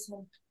praise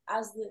him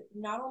as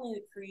not only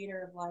the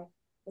creator of life,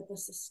 but the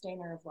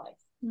sustainer of life.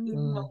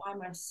 Even though I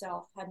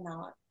myself had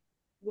not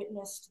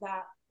witnessed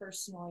that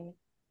personally.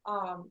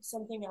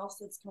 Something else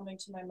that's coming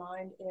to my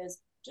mind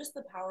is just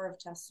the power of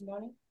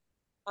testimony,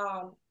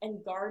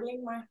 and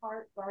guarding my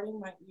heart, guarding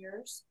my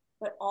ears,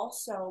 but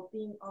also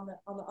being on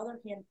the other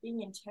hand,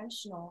 being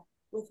intentional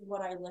with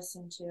what I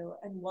listen to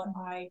and what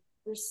I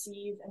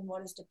receive and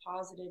what is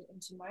deposited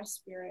into my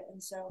spirit.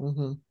 And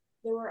so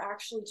there were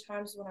actually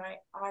times when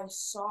I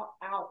sought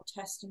out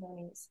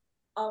testimonies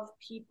of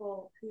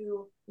people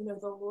who, you know,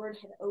 the Lord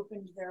had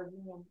opened their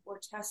womb, or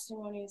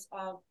testimonies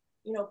of,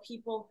 you know,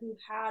 people who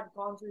had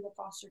gone through the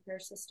foster care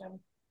system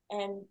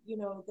and, you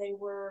know, they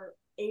were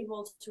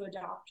able to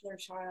adopt their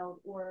child,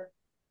 or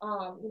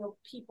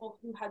people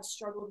who had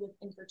struggled with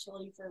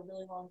infertility for a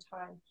really long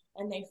time,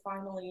 and they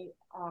finally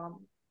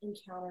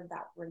encountered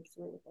that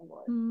breakthrough with the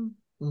Lord.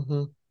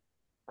 Mm-hmm.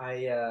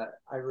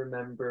 I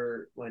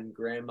remember when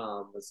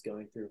Grandma was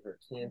going through her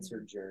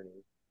cancer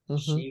journey,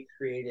 Mm-hmm. she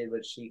created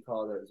what she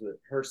called it was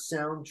her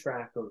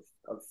soundtrack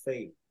of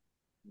faith.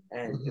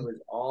 And Mm-hmm. it was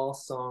all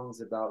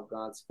songs about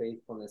God's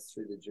faithfulness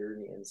through the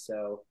journey. And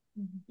so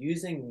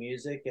using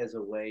music as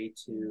a way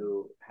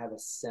to have a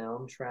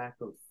soundtrack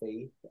of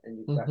faith, and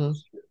you've got Mm-hmm.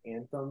 your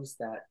anthems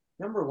that,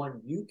 number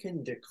one, you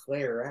can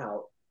declare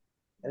out.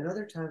 And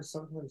other times,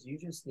 sometimes you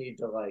just need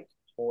to like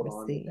hold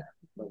on to that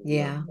when you are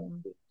Yeah.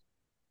 faith.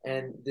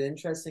 And the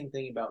interesting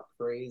thing about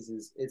praise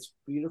is it's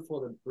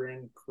beautiful to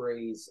bring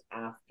praise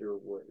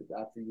afterward,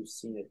 after you've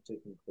seen it to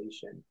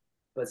completion.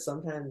 But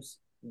sometimes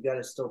you got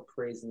to still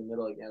praise in the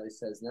middle, like Natalie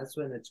says, and that's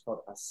when it's called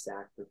a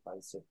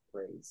sacrifice of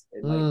praise.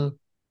 It might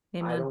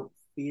be, I don't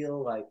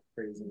feel like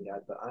praising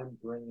God, but I'm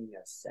bringing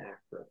a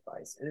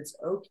sacrifice. And it's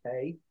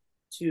okay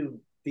to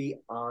be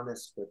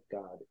honest with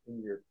God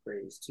in your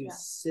praise, to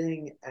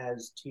sing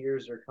as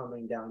tears are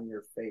coming down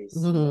your face,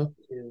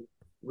 to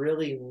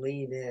really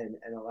lean in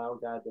and allow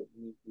God to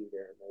meet you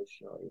there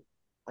emotionally.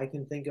 I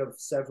can think of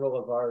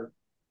several of our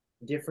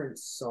different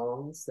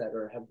songs that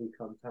have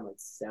become kind of like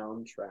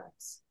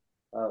soundtracks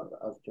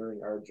of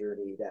during our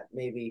journey, that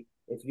maybe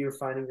if you're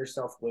finding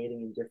yourself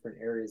waiting in different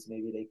areas,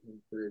 maybe they can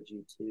encourage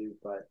you too.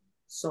 But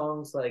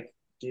songs like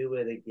Do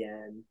It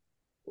Again,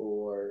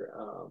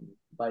 or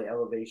by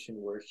Elevation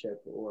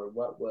Worship, or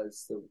what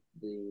was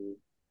the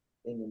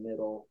in the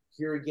middle,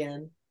 Here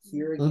Again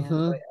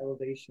by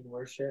Elevation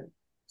Worship.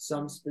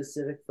 Some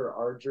specific for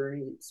our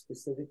journey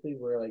specifically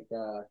were like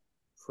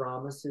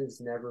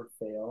Promises Never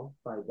Fail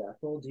by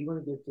Bethel. Do you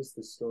want to give just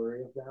the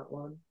story of that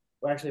one?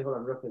 Well, actually, hold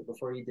on real quick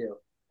before you do.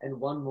 And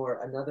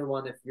another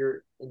one, if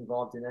you're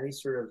involved in any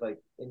sort of like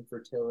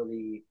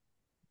infertility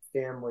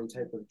family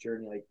type of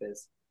journey like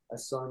this, a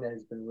song that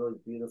has been really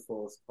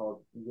beautiful is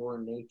called Your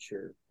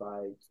Nature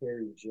by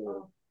Carrie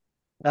Joe.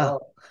 Oh,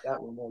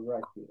 that one will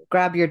wreck you.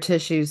 Grab your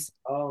tissues.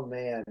 Oh,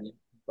 man.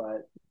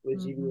 But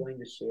would you be willing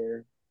to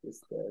share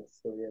just the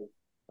story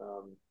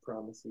of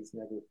Promises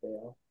Never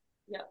Fail?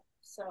 Yep.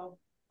 So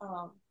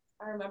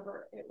I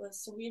remember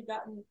we had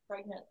gotten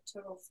pregnant a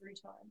total of 3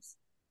 times.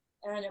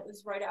 And it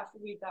was right after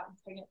we'd gotten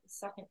pregnant the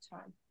second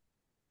time.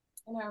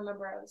 And I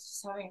remember I was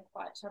just having a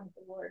quiet time with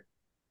the Lord.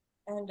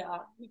 And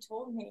he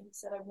told me, he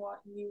said, I want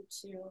you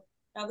to.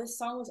 Now, this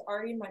song was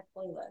already in my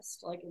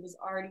playlist. Like, it was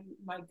already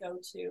my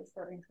go-to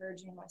for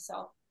encouraging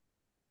myself.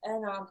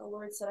 And the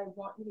Lord said, I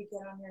want you to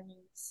get on your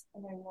knees,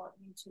 and I want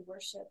you to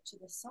worship to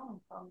the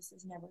song,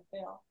 Promises Never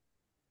Fail.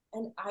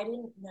 And I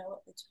didn't know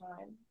at the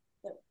time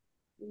that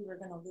we were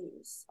going to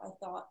lose. I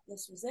thought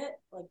this was it.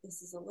 Like,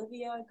 this is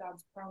Olivia,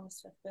 God's promise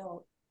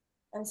fulfilled.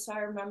 And so I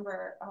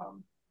remember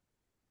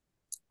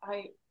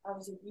I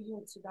was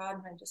obedient to God,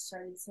 and I just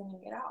started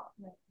singing it out.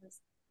 And it was,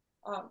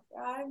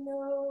 I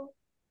know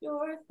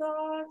your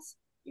thoughts,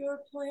 your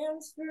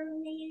plans for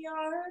me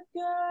are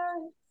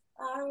good.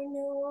 I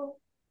know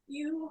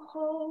you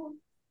hold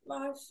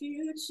my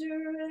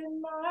future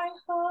and my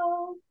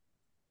hope.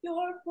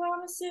 Your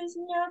promises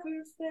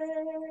never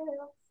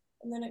fail.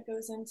 And then it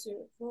goes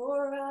into,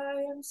 for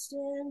I am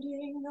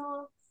standing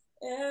on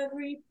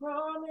every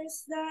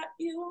promise that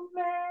you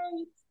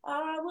made.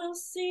 I will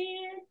see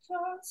it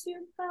come to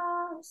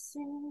pass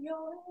in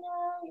your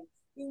name,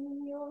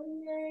 in your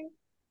name.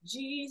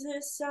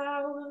 Jesus,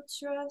 I will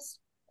trust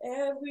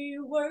every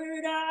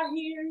word I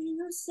hear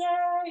you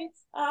say.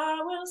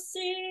 I will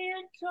see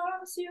it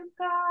come to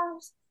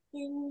pass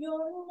in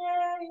your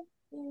name,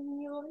 in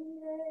your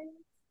name.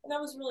 And that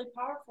was really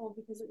powerful,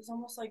 because it was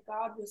almost like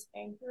God was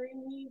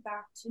anchoring me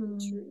back to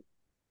the truth.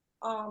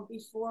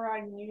 Before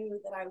I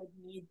knew that I would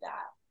need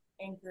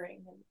that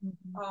anchoring.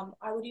 And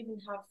I would even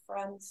have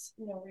friends,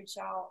 reach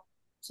out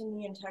to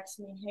me and text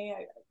me, hey,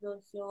 I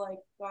really feel like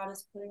God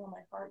is putting on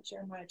my heart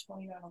Jeremiah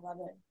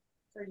 29:11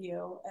 for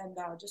you. And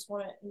just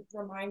want to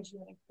remind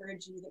you and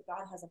encourage you that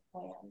God has a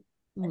plan,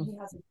 and he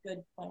has a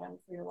good plan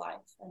for your life.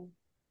 And,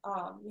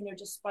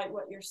 despite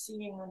what you're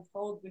seeing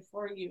unfold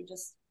before you,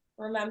 just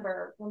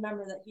remember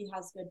that he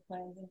has good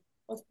plans. And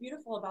what's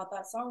beautiful about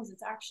that song is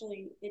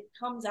it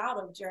comes out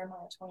of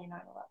Jeremiah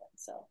 29:11.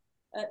 So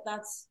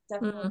that's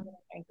definitely an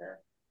anchor.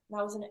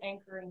 That was an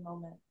anchoring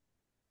moment.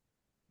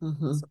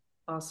 That's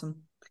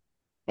awesome.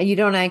 And you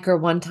don't anchor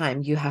one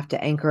time, you have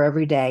to anchor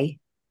every day,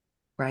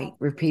 right?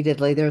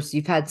 Repeatedly.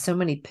 You've had so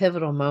many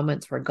pivotal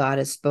moments where God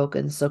has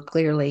spoken so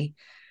clearly,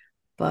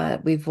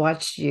 but we've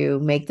watched you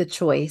make the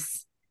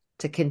choice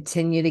to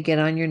continue to get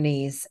on your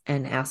knees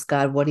and ask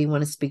God, what do you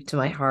want to speak to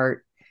my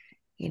heart?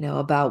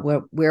 About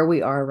where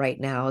we are right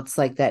now. It's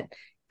like that,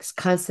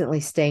 constantly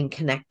staying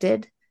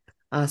connected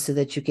so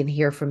that you can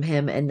hear from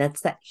him. And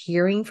that's that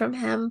hearing from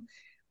him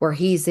where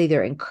he's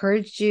either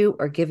encouraged you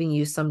or giving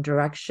you some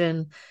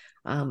direction.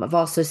 I've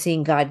also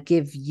seen God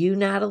give you,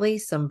 Natalie,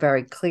 some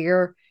very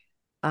clear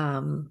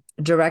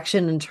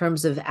direction in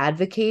terms of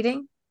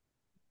advocating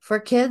for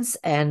kids,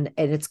 and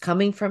it's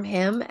coming from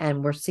him,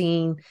 and we're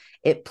seeing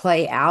it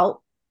play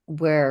out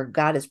where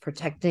God is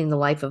protecting the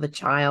life of a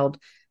child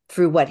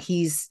through what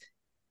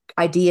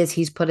ideas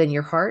he's put in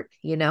your heart,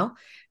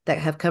 that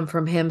have come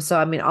from him. So,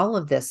 I mean, all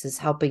of this is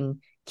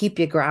helping keep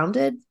you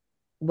grounded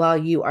while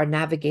you are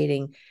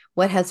navigating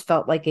what has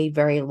felt like a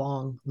very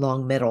long,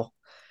 long middle.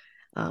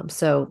 And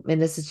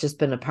this has just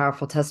been a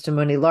powerful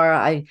testimony. Laura,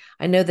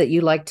 I know that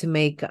you like to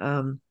make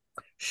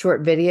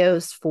short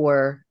videos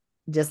for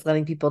just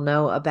letting people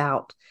know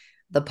about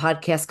the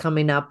podcast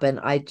coming up. And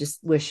I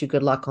just wish you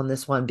good luck on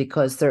this one,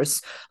 because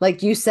there's,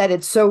 like you said,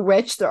 it's so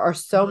rich. There are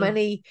so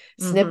many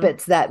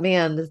snippets that,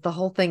 man, the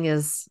whole thing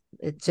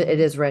it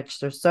is rich.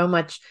 There's so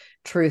much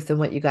truth in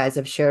what you guys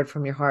have shared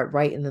from your heart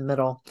right in the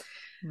middle.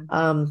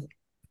 I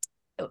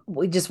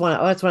just want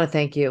to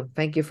thank you.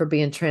 Thank you for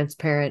being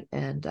transparent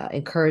and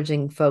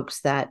encouraging folks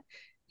that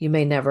you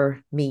may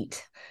never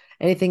meet.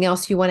 Anything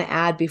else you want to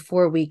add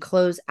before we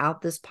close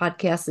out this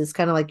podcast? It's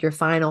kind of like your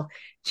final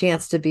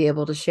chance to be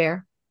able to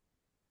share.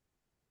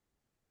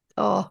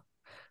 Oh,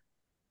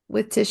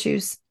 with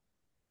tissues.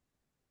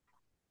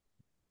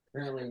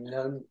 Apparently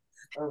none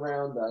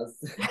around us.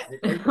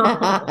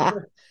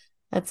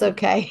 That's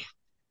okay.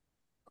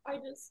 I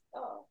just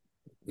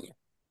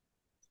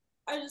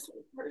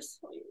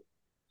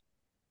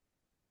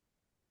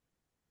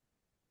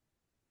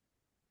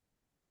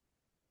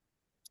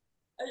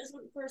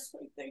want to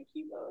personally thank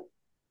you both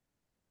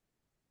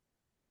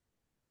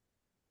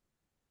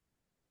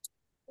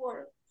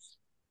for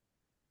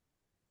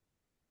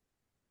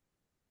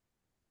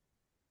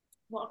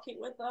walking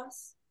with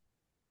us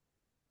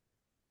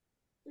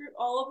through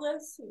all of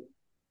this. And,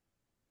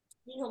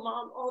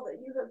 Mom, all that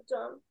you have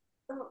done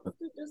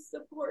to just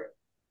support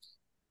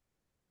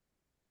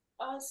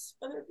us,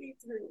 whether it be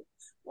through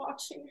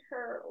watching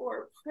her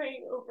or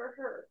praying over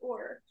her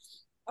or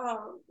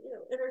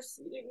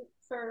interceding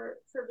for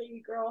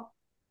baby girl,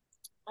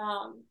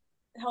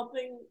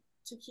 helping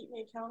to keep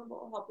me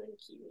accountable, helping to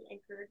keep me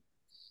anchored.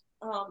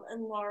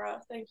 And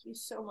Laura, thank you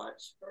so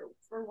much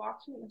for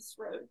walking this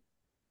road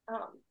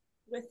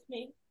with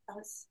me,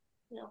 as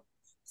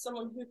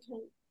someone who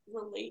can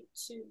relate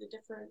to the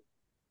different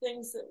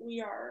things that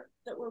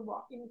we're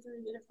walking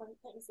through, the different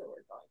things that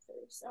we're going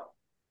through. So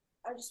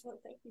I just want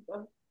to thank you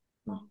both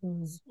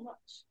so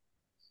much.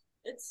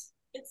 It's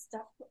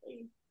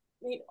definitely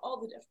made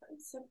all the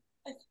difference, and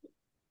I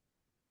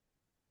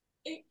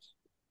think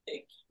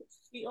it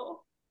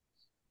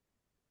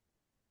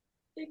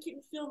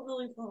can feel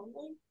really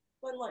lonely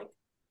when, like,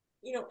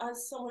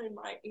 as someone in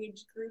my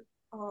age group,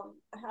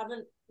 I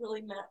haven't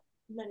really met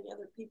many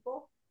other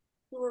people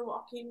who are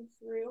walking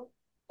through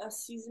a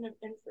season of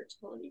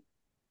infertility,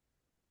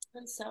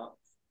 and so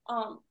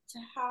to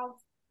have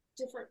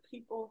different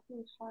people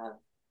who have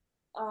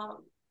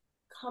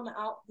come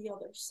out the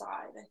other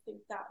side, I think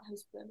that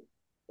has been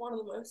one of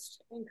the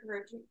most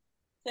encouraging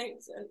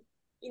things. And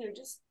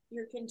just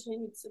your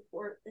continued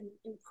support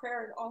in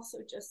prayer, and also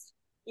just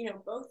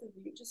both of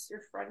you, just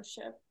your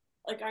friendship.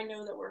 Like, I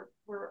know that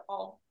we're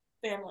all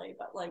family,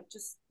 but like,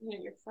 just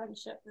your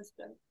friendship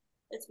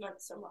it's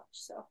meant so much.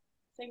 So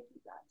thank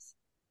you guys.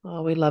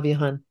 Oh, we love you,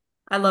 hon.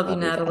 I love you,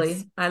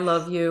 Natalie. I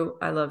love you.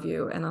 I love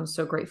you. And I'm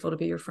so grateful to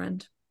be your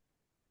friend.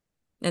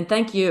 And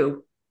thank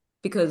you,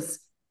 because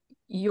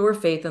your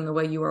faith and the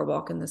way you are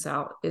walking this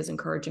out is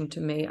encouraging to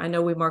me. I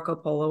know we Marco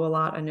Polo a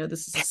lot. I know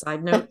this is a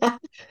side note,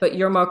 but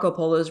your Marco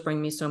Polos bring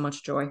me so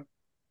much joy.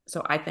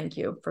 So I thank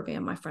you for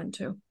being my friend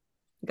too.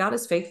 God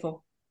is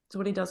faithful. It's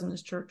what he does in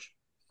his church.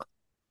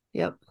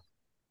 Yep.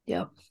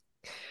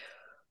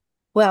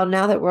 Well,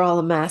 now that we're all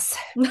a mess,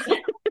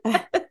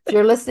 if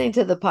you're listening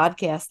to the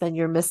podcast, then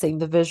you're missing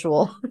the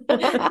visual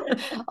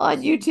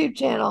on YouTube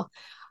channel.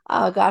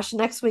 Gosh,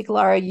 next week,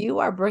 Laura, you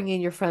are bringing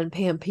your friend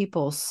Pam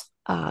Peoples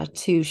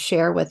to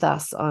share with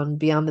us on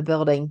Beyond the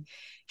Building.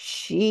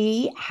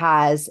 She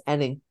has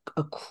a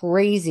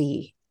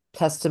crazy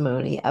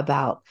testimony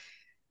about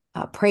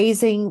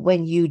praising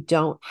when you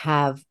don't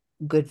have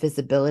good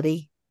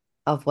visibility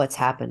of what's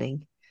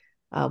happening,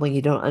 when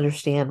you don't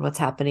understand what's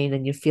happening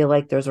and you feel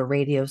like there's a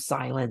radio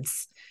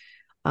silence,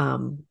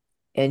 and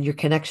your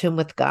connection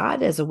with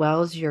God as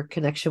well as your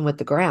connection with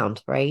the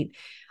ground, right?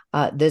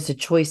 There's a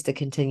choice to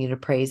continue to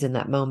praise in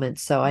that moment.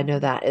 So I know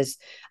that is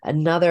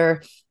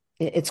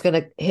it's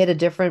going to hit a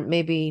different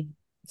maybe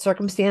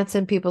circumstance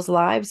in people's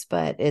lives,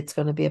 but it's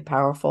going to be a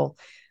powerful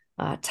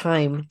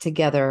time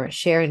together,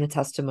 sharing a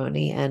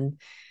testimony and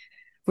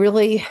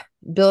really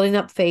building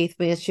up faith.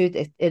 I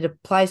mean, it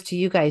applies to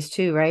you guys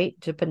too, right?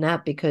 Chip and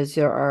Nat, because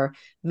there are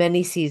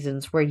many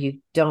seasons where you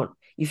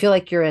feel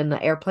like you're in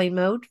the airplane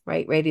mode,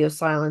 right? Radio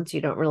silence.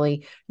 You don't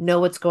really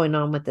know what's going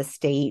on with the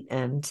state.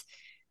 And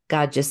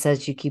God just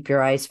says, you keep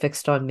your eyes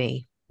fixed on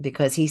me,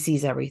 because he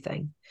sees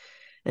everything.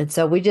 And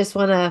so we just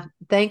want to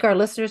thank our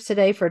listeners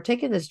today for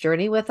taking this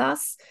journey with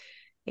us.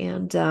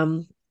 And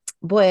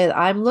boy,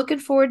 I'm looking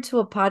forward to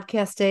a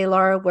podcast day,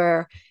 Laura,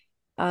 where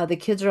the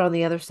kids are on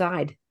the other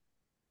side.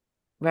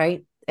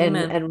 Right.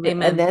 Amen.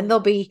 And then they'll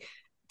be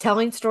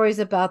telling stories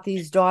about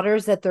these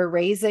daughters that they're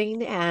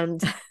raising, and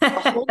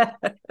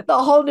the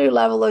whole new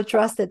level of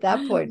trust at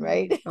that point.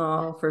 Right.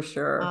 Oh, for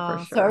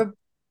sure. So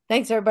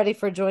Thanks, everybody,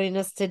 for joining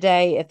us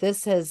today. If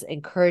this has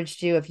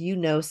encouraged you, if you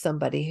know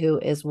somebody who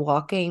is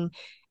walking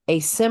a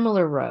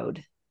similar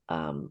road,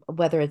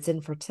 whether it's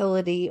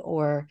infertility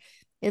or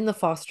in the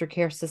foster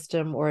care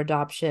system or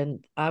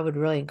adoption, I would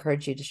really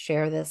encourage you to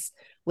share this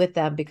with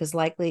them, because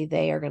likely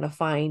they are going to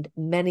find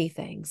many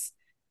things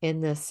in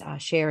this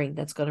sharing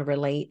that's going to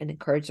relate and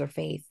encourage their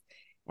faith,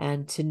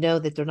 and to know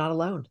that they're not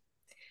alone.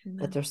 Amen.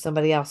 That there's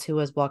somebody else who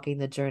is walking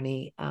the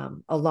journey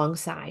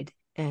alongside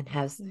and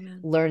has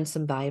learned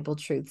some valuable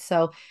truths.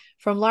 So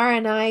from Laura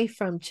and I,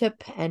 from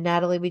Chip and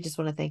Natalie, we just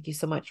want to thank you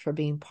so much for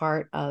being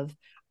part of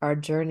our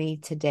journey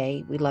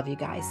today. We love you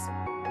guys.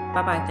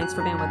 Bye-bye. Thanks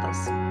for being with us.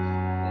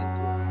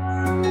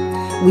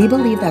 We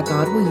believe that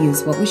God will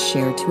use what was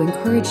shared to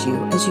encourage you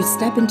as you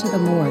step into the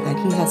more that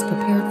He has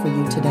prepared for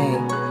you today.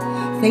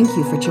 Thank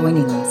you for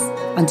joining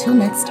us. Until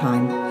next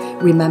time,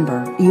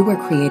 remember, you were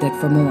created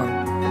for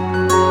more.